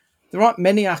 There aren't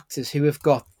many actors who have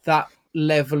got that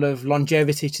level of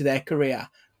longevity to their career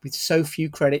with so few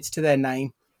credits to their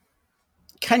name.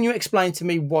 Can you explain to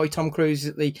me why Tom Cruise is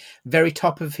at the very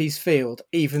top of his field,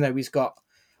 even though he's got,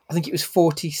 I think it was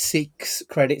 46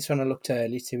 credits when I looked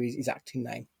earlier to his acting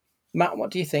name? Matt, what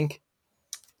do you think?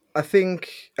 I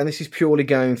think, and this is purely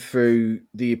going through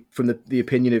from the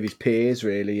opinion of his peers,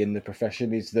 really, in the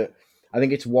profession, is that I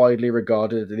think it's widely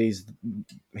regarded that he's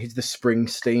the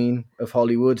Springsteen of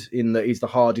Hollywood, in that he's the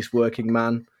hardest working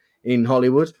man in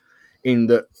Hollywood, in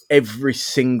that every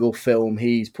single film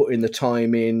he's putting the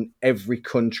time in, every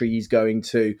country he's going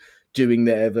to, doing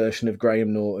their version of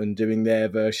Graham Norton, doing their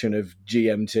version of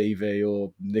GMTV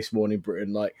or This Morning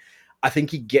Britain. Like, I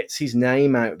think he gets his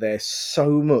name out there so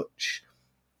much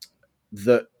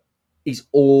that he's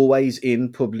always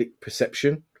in public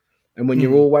perception. And when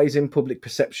you're always in public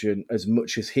perception as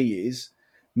much as he is,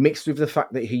 mixed with the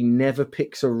fact that he never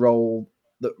picks a role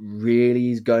that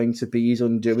really is going to be his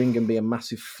undoing and be a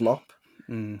massive flop,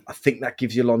 I think that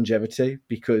gives you longevity,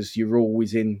 because you're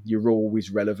always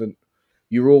relevant.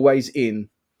 You're always in.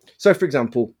 So, for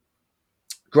example,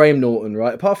 Graham Norton,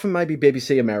 right? Apart from maybe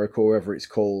BBC America or whatever it's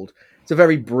called, it's a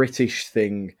very British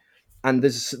thing. And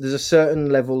there's a certain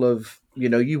level of,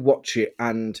 you watch it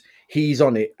and he's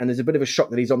on it, and there's a bit of a shock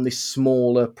that he's on this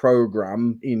smaller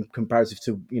program in comparison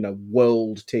to,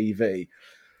 world TV.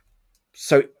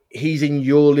 So he's in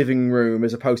your living room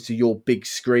as opposed to your big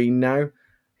screen now.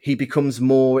 He becomes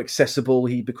more accessible.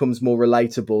 He becomes more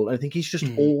relatable. And I think he's just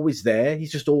always there.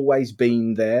 He's just always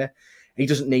been there. He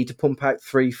doesn't need to pump out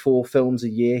 3-4 films a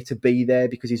year to be there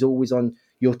because he's always on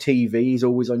your TV. He's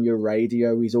always on your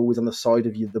radio. He's always on the side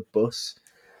of the bus.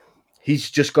 He's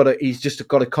just got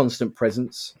a constant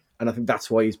presence. And I think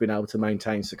that's why he's been able to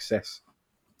maintain success.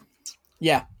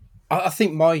 Yeah. I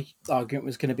think my argument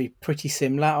was going to be pretty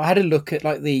similar. I had a look at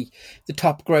like the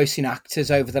top grossing actors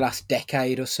over the last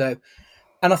decade or so.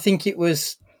 And I think it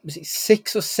was it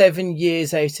 6 or 7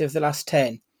 years out of the last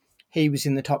 10, he was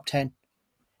in the top 10.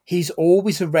 He's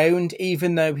always around,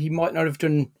 even though he might not have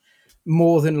done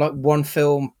more than like one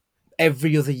film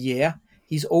every other year.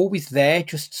 He's always there,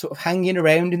 just sort of hanging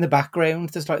around in the background.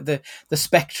 There's like the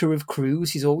spectre of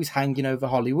Cruise. He's always hanging over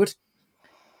Hollywood.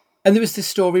 And there was this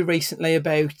story recently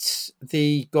about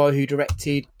the guy who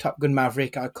directed Top Gun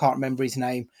Maverick. I can't remember his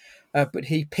name, but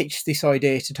he pitched this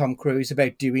idea to Tom Cruise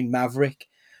about doing Maverick.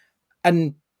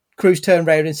 And Cruise turned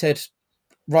around and said,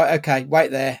 right, okay, wait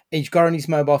there. He got on his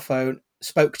mobile phone,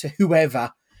 spoke to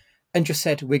whoever, and just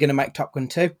said, we're going to make Top Gun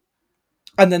 2.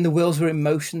 And then the wheels were in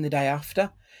motion the day after.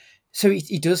 So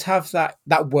he does have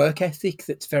that work ethic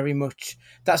that's very much,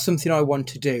 that's something I want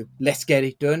to do. Let's get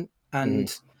it done.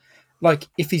 And like,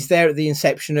 if he's there at the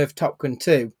inception of Top Gun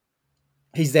 2,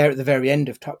 he's there at the very end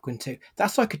of Top Gun 2.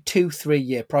 That's like a 2-3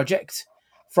 year project.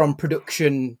 From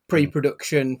production,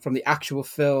 pre-production, from the actual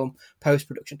film,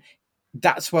 post-production.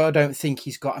 That's why I don't think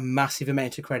he's got a massive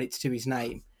amount of credits to his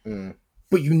name.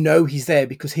 But you know he's there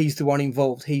because he's the one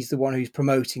involved. He's the one who's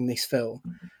promoting this film.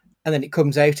 And then it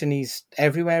comes out and he's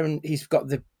everywhere and he's got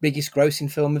the biggest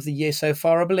grossing film of the year so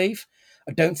far, I believe.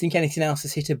 I don't think anything else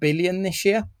has hit $1 billion this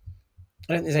year.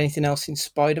 I don't think there's anything else in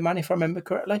Spider-Man, if I remember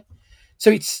correctly.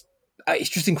 So it's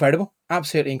just incredible.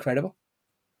 Absolutely incredible.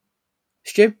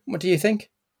 Stu, what do you think?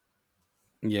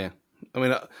 Yeah. I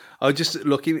mean, I just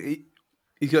looking,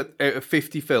 he's got out of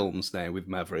 50 films now with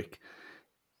Maverick.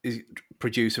 He's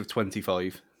producer of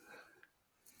 25.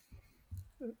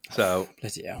 So.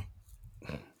 Bloody hell.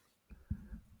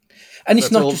 And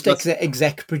it's not just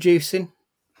exec producing.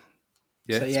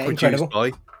 Yeah, so, it's yeah, produced incredible.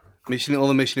 by all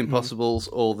the Mission Impossibles,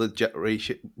 all the Jet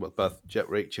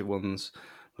Reacher ones,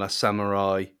 Last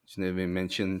Samurai, which never been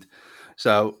mentioned.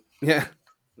 So, yeah,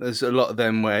 there's a lot of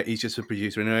them where he's just a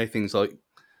producer anyway, things like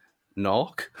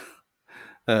Narc.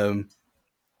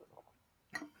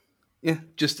 Yeah,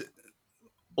 just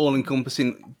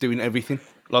all-encompassing, doing everything.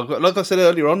 Like I said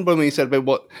earlier on, when we said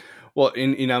about what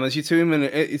enamors you to him, and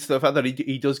it's the fact that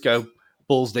he does go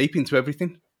balls deep into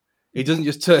everything. He doesn't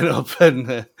just turn up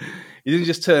and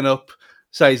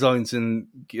say his lines and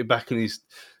get back in his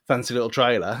fancy little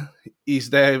trailer. He's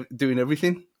there doing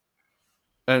everything.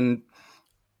 And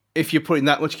if you're putting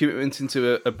that much commitment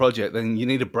into a project, then you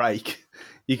need a break.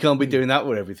 You can't be doing that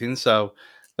with everything. So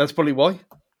that's probably why.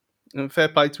 And fair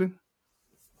play to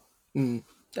him.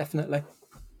 Definitely.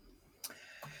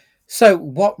 So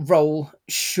what role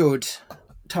should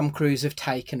Tom Cruise have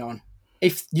taken on?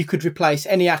 If you could replace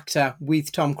any actor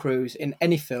with Tom Cruise in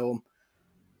any film,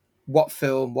 what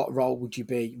role would you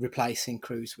be replacing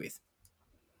Cruise with?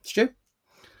 Stu?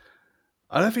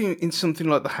 I don't think in something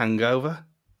like The Hangover,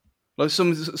 like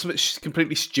something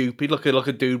completely stupid, like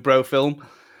a dude bro film,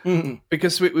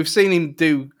 because we've seen him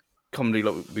do comedy,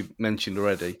 like we mentioned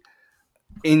already,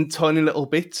 in tiny little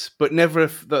bits, but never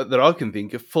that I can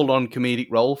think of full on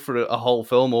comedic role for a whole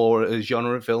film or a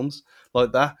genre of films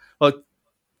like that, like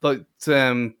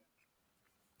the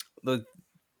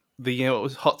what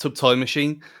was Hot Tub Time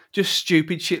Machine, just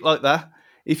stupid shit like that.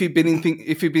 If you've been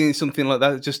in something like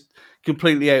that, just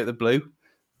completely out of the blue,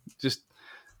 just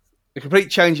a complete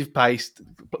change of pace,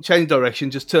 change of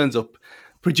direction, just turns up,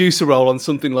 producer role on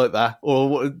something like that,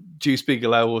 or Juice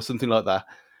Bigelow or something like that.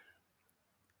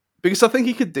 Because I think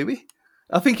he could do it.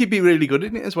 I think he'd be really good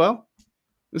in it as well.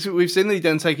 We've seen that he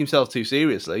don't take himself too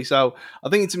seriously, so I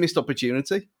think it's a missed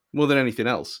opportunity more than anything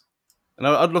else. And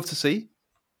I'd love to see.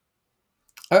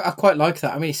 I quite like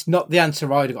that. I mean, it's not the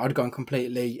answer I'd gone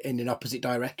completely in an opposite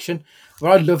direction. But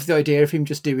I love the idea of him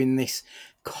just doing this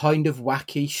kind of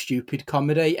wacky, stupid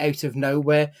comedy out of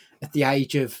nowhere at the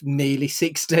age of nearly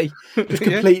 60. Just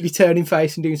completely turning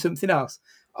face and doing something else.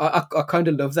 I kind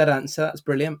of love that answer. That's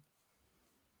brilliant.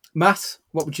 Matt,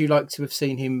 what would you like to have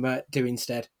seen him do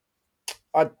instead?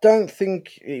 I don't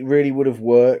think it really would have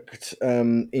worked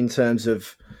in terms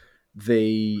of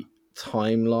the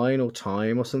timeline or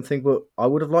time or something, but I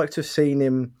would have liked to have seen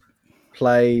him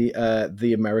play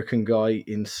the American guy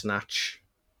in Snatch.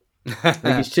 I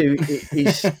think he's too.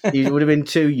 He would have been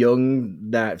too young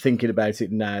now. Thinking about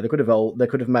it now, they could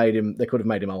have made him. They could have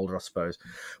made him older, I suppose.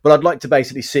 But I'd like to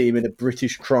basically see him in a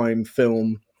British crime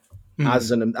film as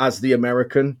the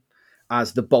American,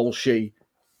 as the bolshy,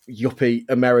 yuppie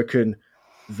American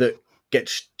that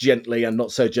gets gently and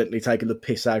not so gently taken the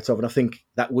piss out of. And I think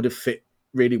that would have fit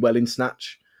really well in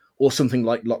Snatch, or something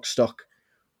like Lock, Stock,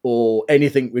 or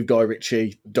anything with Guy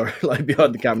Ritchie like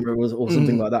behind the camera, or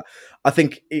something like that. I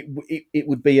think it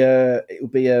would be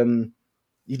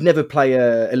you'd never play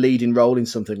a leading role in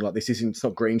something like this. It's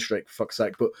not Green Street, for fuck's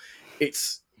sake, but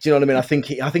it's, do you know what I mean?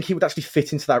 I think he would actually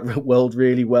fit into that world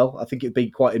really well. I think it'd be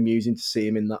quite amusing to see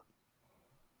him in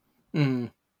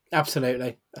that.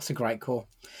 Absolutely, that's a great call.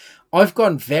 I've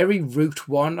gone very Route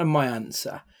One on my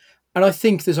answer, and I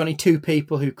think there's only two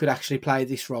people who could actually play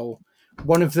this role.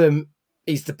 One of them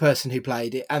is the person who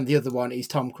played it, and the other one is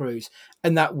Tom Cruise,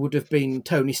 and that would have been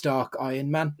Tony Stark,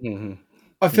 Iron Man.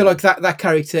 I feel like that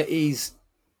character is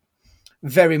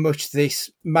very much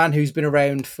this man who's been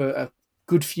around for a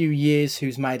good few years,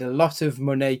 who's made a lot of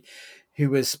money,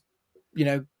 who has,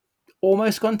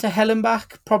 almost gone to hell and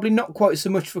back. Probably not quite so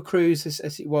much for Cruise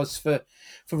as it was for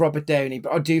Robert Downey,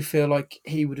 but I do feel like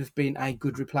he would have been a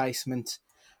good replacement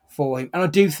for him. And I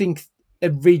do think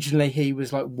originally he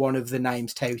was like one of the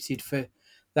names touted for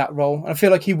that role. And I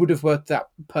feel like he would have worked that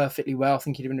perfectly well. I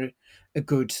think he'd have been a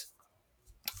good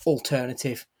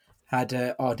alternative had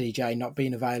RDJ not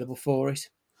been available for it.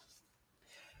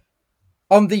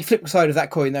 On the flip side of that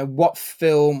coin, though, what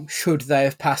film should they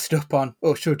have passed up on,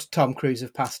 or should Tom Cruise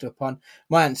have passed up on?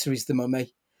 My answer is The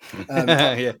Mummy.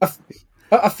 Yeah.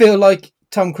 I feel like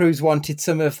Tom Cruise wanted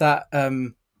some of that,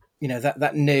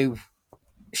 that new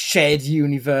shared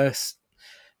universe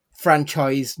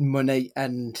franchise money,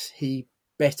 and he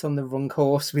bet on the wrong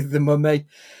horse with The Mummy.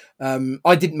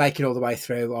 I didn't make it all the way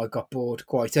through. I got bored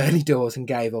quite early doors and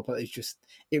gave up.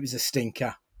 It was a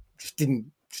stinker. Just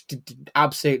did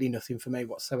absolutely nothing for me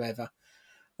whatsoever.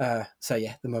 So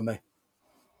yeah, The Mummy.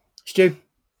 Stu?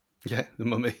 Yeah, The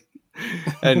Mummy.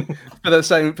 And for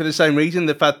the same reason,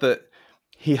 the fact that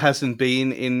he hasn't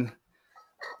been in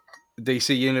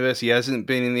DC Universe, he hasn't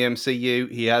been in the MCU,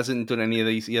 he hasn't done any of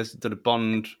these, he hasn't done a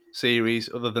Bond series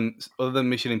other than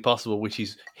Mission Impossible, which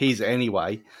is his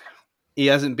anyway. He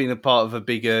hasn't been a part of a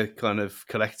bigger kind of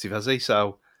collective, has he?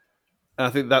 So, and I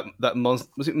think that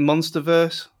was it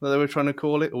Monsterverse that they were trying to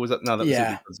call it, or was that no? That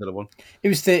was the Godzilla one. It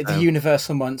was the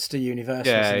Universal Monster Universe.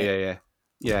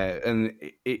 Yeah, and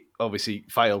it obviously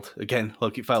failed again,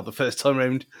 like it failed the first time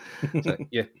round. So,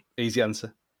 yeah, easy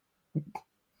answer.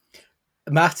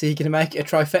 Matt, are you going to make it a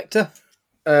trifecta?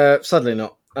 Sadly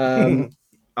not.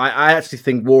 I actually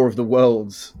think War of the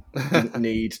Worlds didn't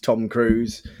need Tom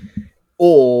Cruise,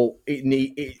 or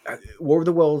War of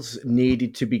the Worlds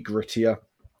needed to be grittier.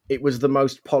 It was the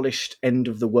most polished end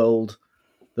of the world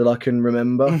that I can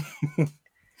remember. Do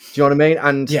you know what I mean?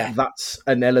 And that's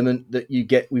an element that you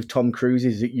get with Tom Cruise,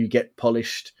 is that you get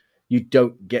polished. You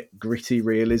don't get gritty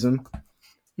realism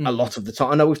a lot of the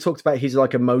time. I know we've talked about he's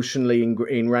like emotionally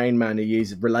in Rain Man, he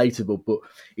is relatable, but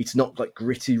it's not like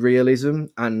gritty realism.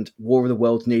 And War of the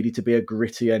Worlds needed to be a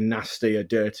grittier, nastier,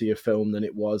 dirtier film than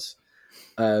it was.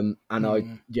 I,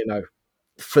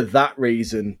 for that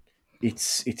reason,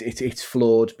 it's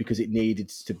flawed, because it needed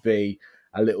to be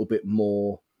a little bit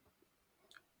more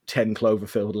 10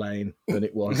 Cloverfield Lane than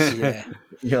it was. Yeah.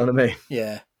 You know what I mean?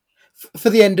 Yeah.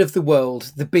 For the end of the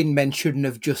world, the bin men shouldn't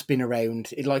have just been around.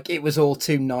 It was all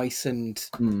too nice and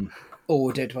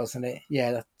ordered, wasn't it?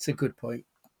 Yeah, that's a good point.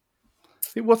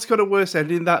 What's got a worse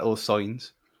ending, that or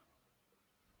Signs?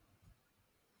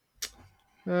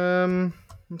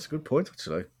 That's a good point,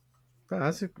 actually.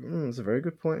 That's a very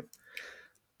good point.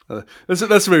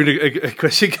 That's really a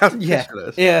question. Yeah,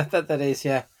 that is,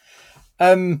 yeah.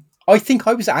 I think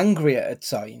I was angrier at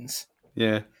Signs.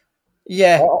 Yeah.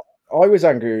 Yeah. I was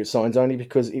angry at Signs only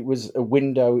because it was a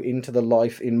window into the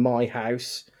life in my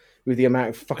house, with the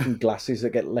amount of fucking glasses that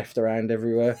get left around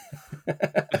everywhere.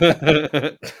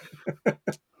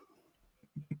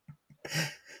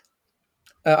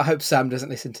 I hope Sam doesn't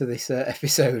listen to this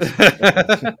episode.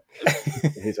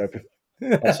 He's open.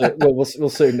 We'll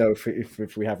soon know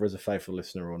if we have her as a faithful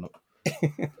listener or not.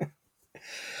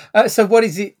 So what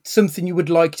is it, something you would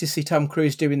like to see Tom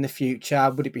Cruise do in the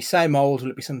future? Would it be same old?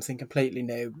 Will it be something completely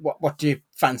new? What do you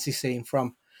fancy seeing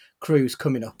from Cruise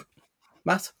coming up?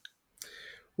 Matt?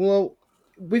 Well,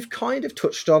 we've kind of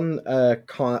touched on a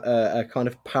kind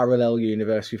of parallel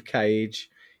universe with Cage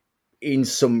in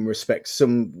some respects,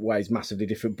 some ways massively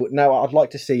different. But no, I'd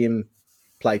like to see him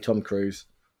play Tom Cruise.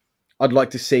 I'd like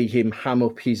to see him ham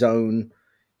up his own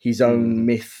his own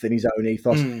myth and his own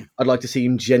ethos. Mm. I'd like to see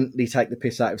him gently take the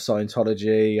piss out of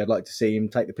Scientology. I'd like to see him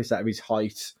take the piss out of his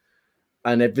height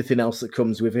and everything else that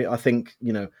comes with it. I think,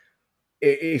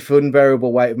 if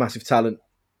Unbearable Weight of Massive Talent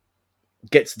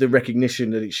gets the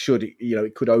recognition that it should,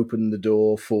 it could open the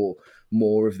door for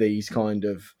more of these kind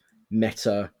of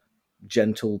meta,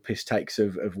 gentle piss takes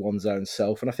of one's own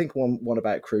self. And I think one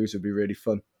about Cruise would be really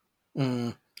fun.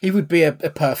 Mm. He would be a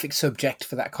perfect subject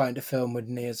for that kind of film,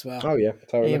 wouldn't he, as well? Oh yeah,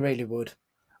 totally. He really would.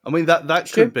 I mean, that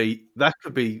could be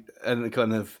a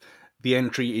kind of the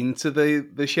entry into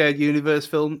the shared universe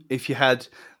film if you had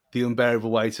the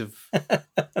unbearable weight of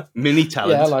mini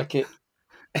talent. Yeah, I like it.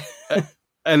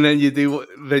 And then you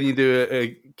do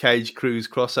a Cage Cruise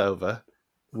crossover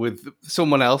with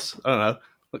someone else. I don't know,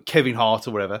 like Kevin Hart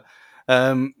or whatever.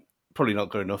 Probably not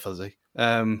good enough, has he?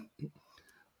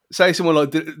 Say someone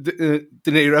like De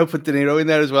Niro, put De Niro in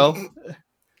there as well.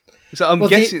 So I'm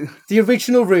guessing the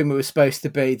original rumor was supposed to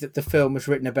be that the film was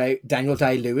written about Daniel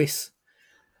Day-Lewis.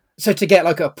 So to get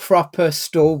like a proper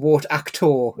stalwart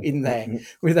actor in there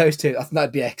with those two, I think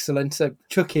that'd be excellent. So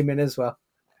chuck him in as well.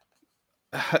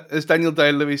 Has Daniel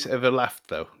Day-Lewis ever laughed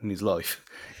though in his life?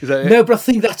 No, but I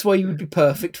think that's why he would be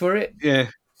perfect for it. Yeah,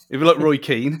 it'd be like Roy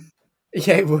Keane.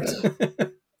 Yeah, it would.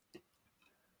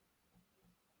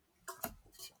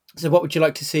 So what would you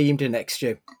like to see him do next,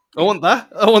 Stu? I want that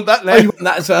now. Oh, you want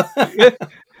that as well? Yeah.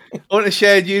 I want a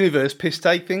shared universe piss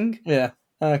take thing. Yeah,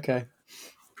 okay.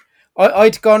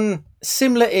 I'd gone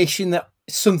similar-ish in that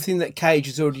something that Cage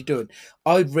has already done.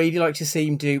 I'd really like to see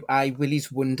him do a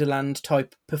Willy's Wonderland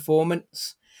type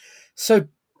performance. So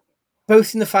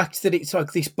both in the fact that it's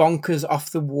like this bonkers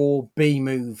off-the-wall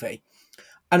B-movie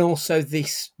and also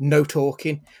this no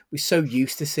talking. We're so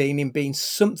used to seeing him being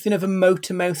something of a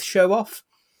motor-mouth show-off.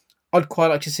 I'd quite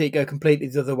like to see it go completely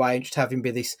the other way and just have him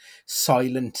be this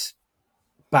silent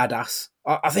badass.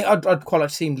 I think I'd quite like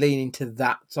to see him lean into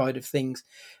that side of things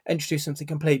and just do something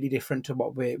completely different to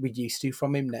what we're used to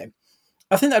from him now.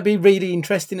 I think that'd be really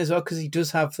interesting as well because he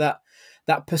does have that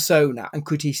persona, and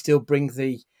could he still bring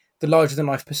the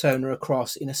larger-than-life persona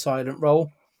across in a silent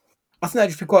role? I think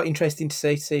that'd just be quite interesting to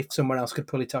see if someone else could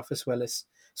pull it off as well as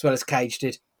Cage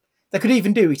did. They could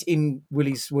even do it in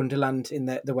Willy's Wonderland in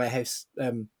the warehouse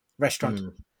restaurant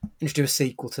and just do a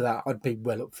sequel to that. I'd be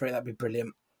well up for it. That'd be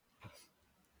brilliant.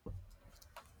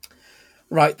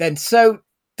 Right then, so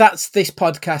that's this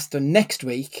podcast done. Next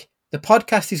week, the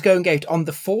podcast is going out on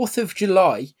the 4th of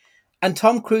July, and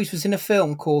Tom Cruise was in a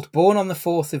film called Born on the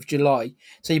 4th of July,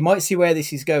 so you might see where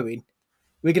this is going.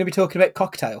 We're going to be talking about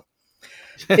Cocktail.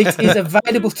 It is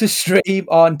available to stream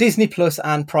on Disney Plus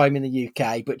and Prime in the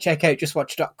UK, but check out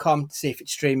justwatch.com to see if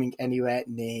it's streaming anywhere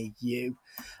near you.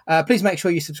 Please make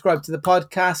sure you subscribe to the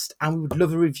podcast, and we would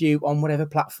love a review on whatever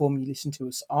platform you listen to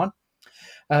us on.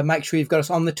 Make sure you've got us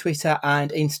on the Twitter and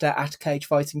Insta at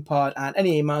CageFightingPod, and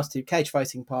any emails to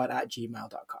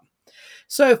cagefightingpod@gmail.com.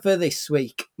 So for this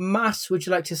week, Matt, would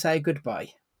you like to say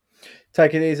goodbye?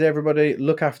 Take it easy, everybody.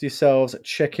 Look after yourselves,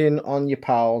 check in on your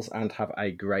pals, and have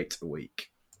a great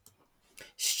week.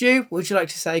 Stu, would you like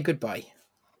to say goodbye?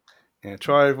 Yeah,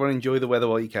 try everyone, enjoy the weather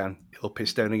while you can. It'll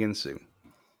piss down again soon.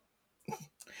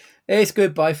 It's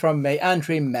goodbye from me, and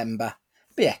remember,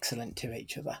 be excellent to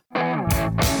each other.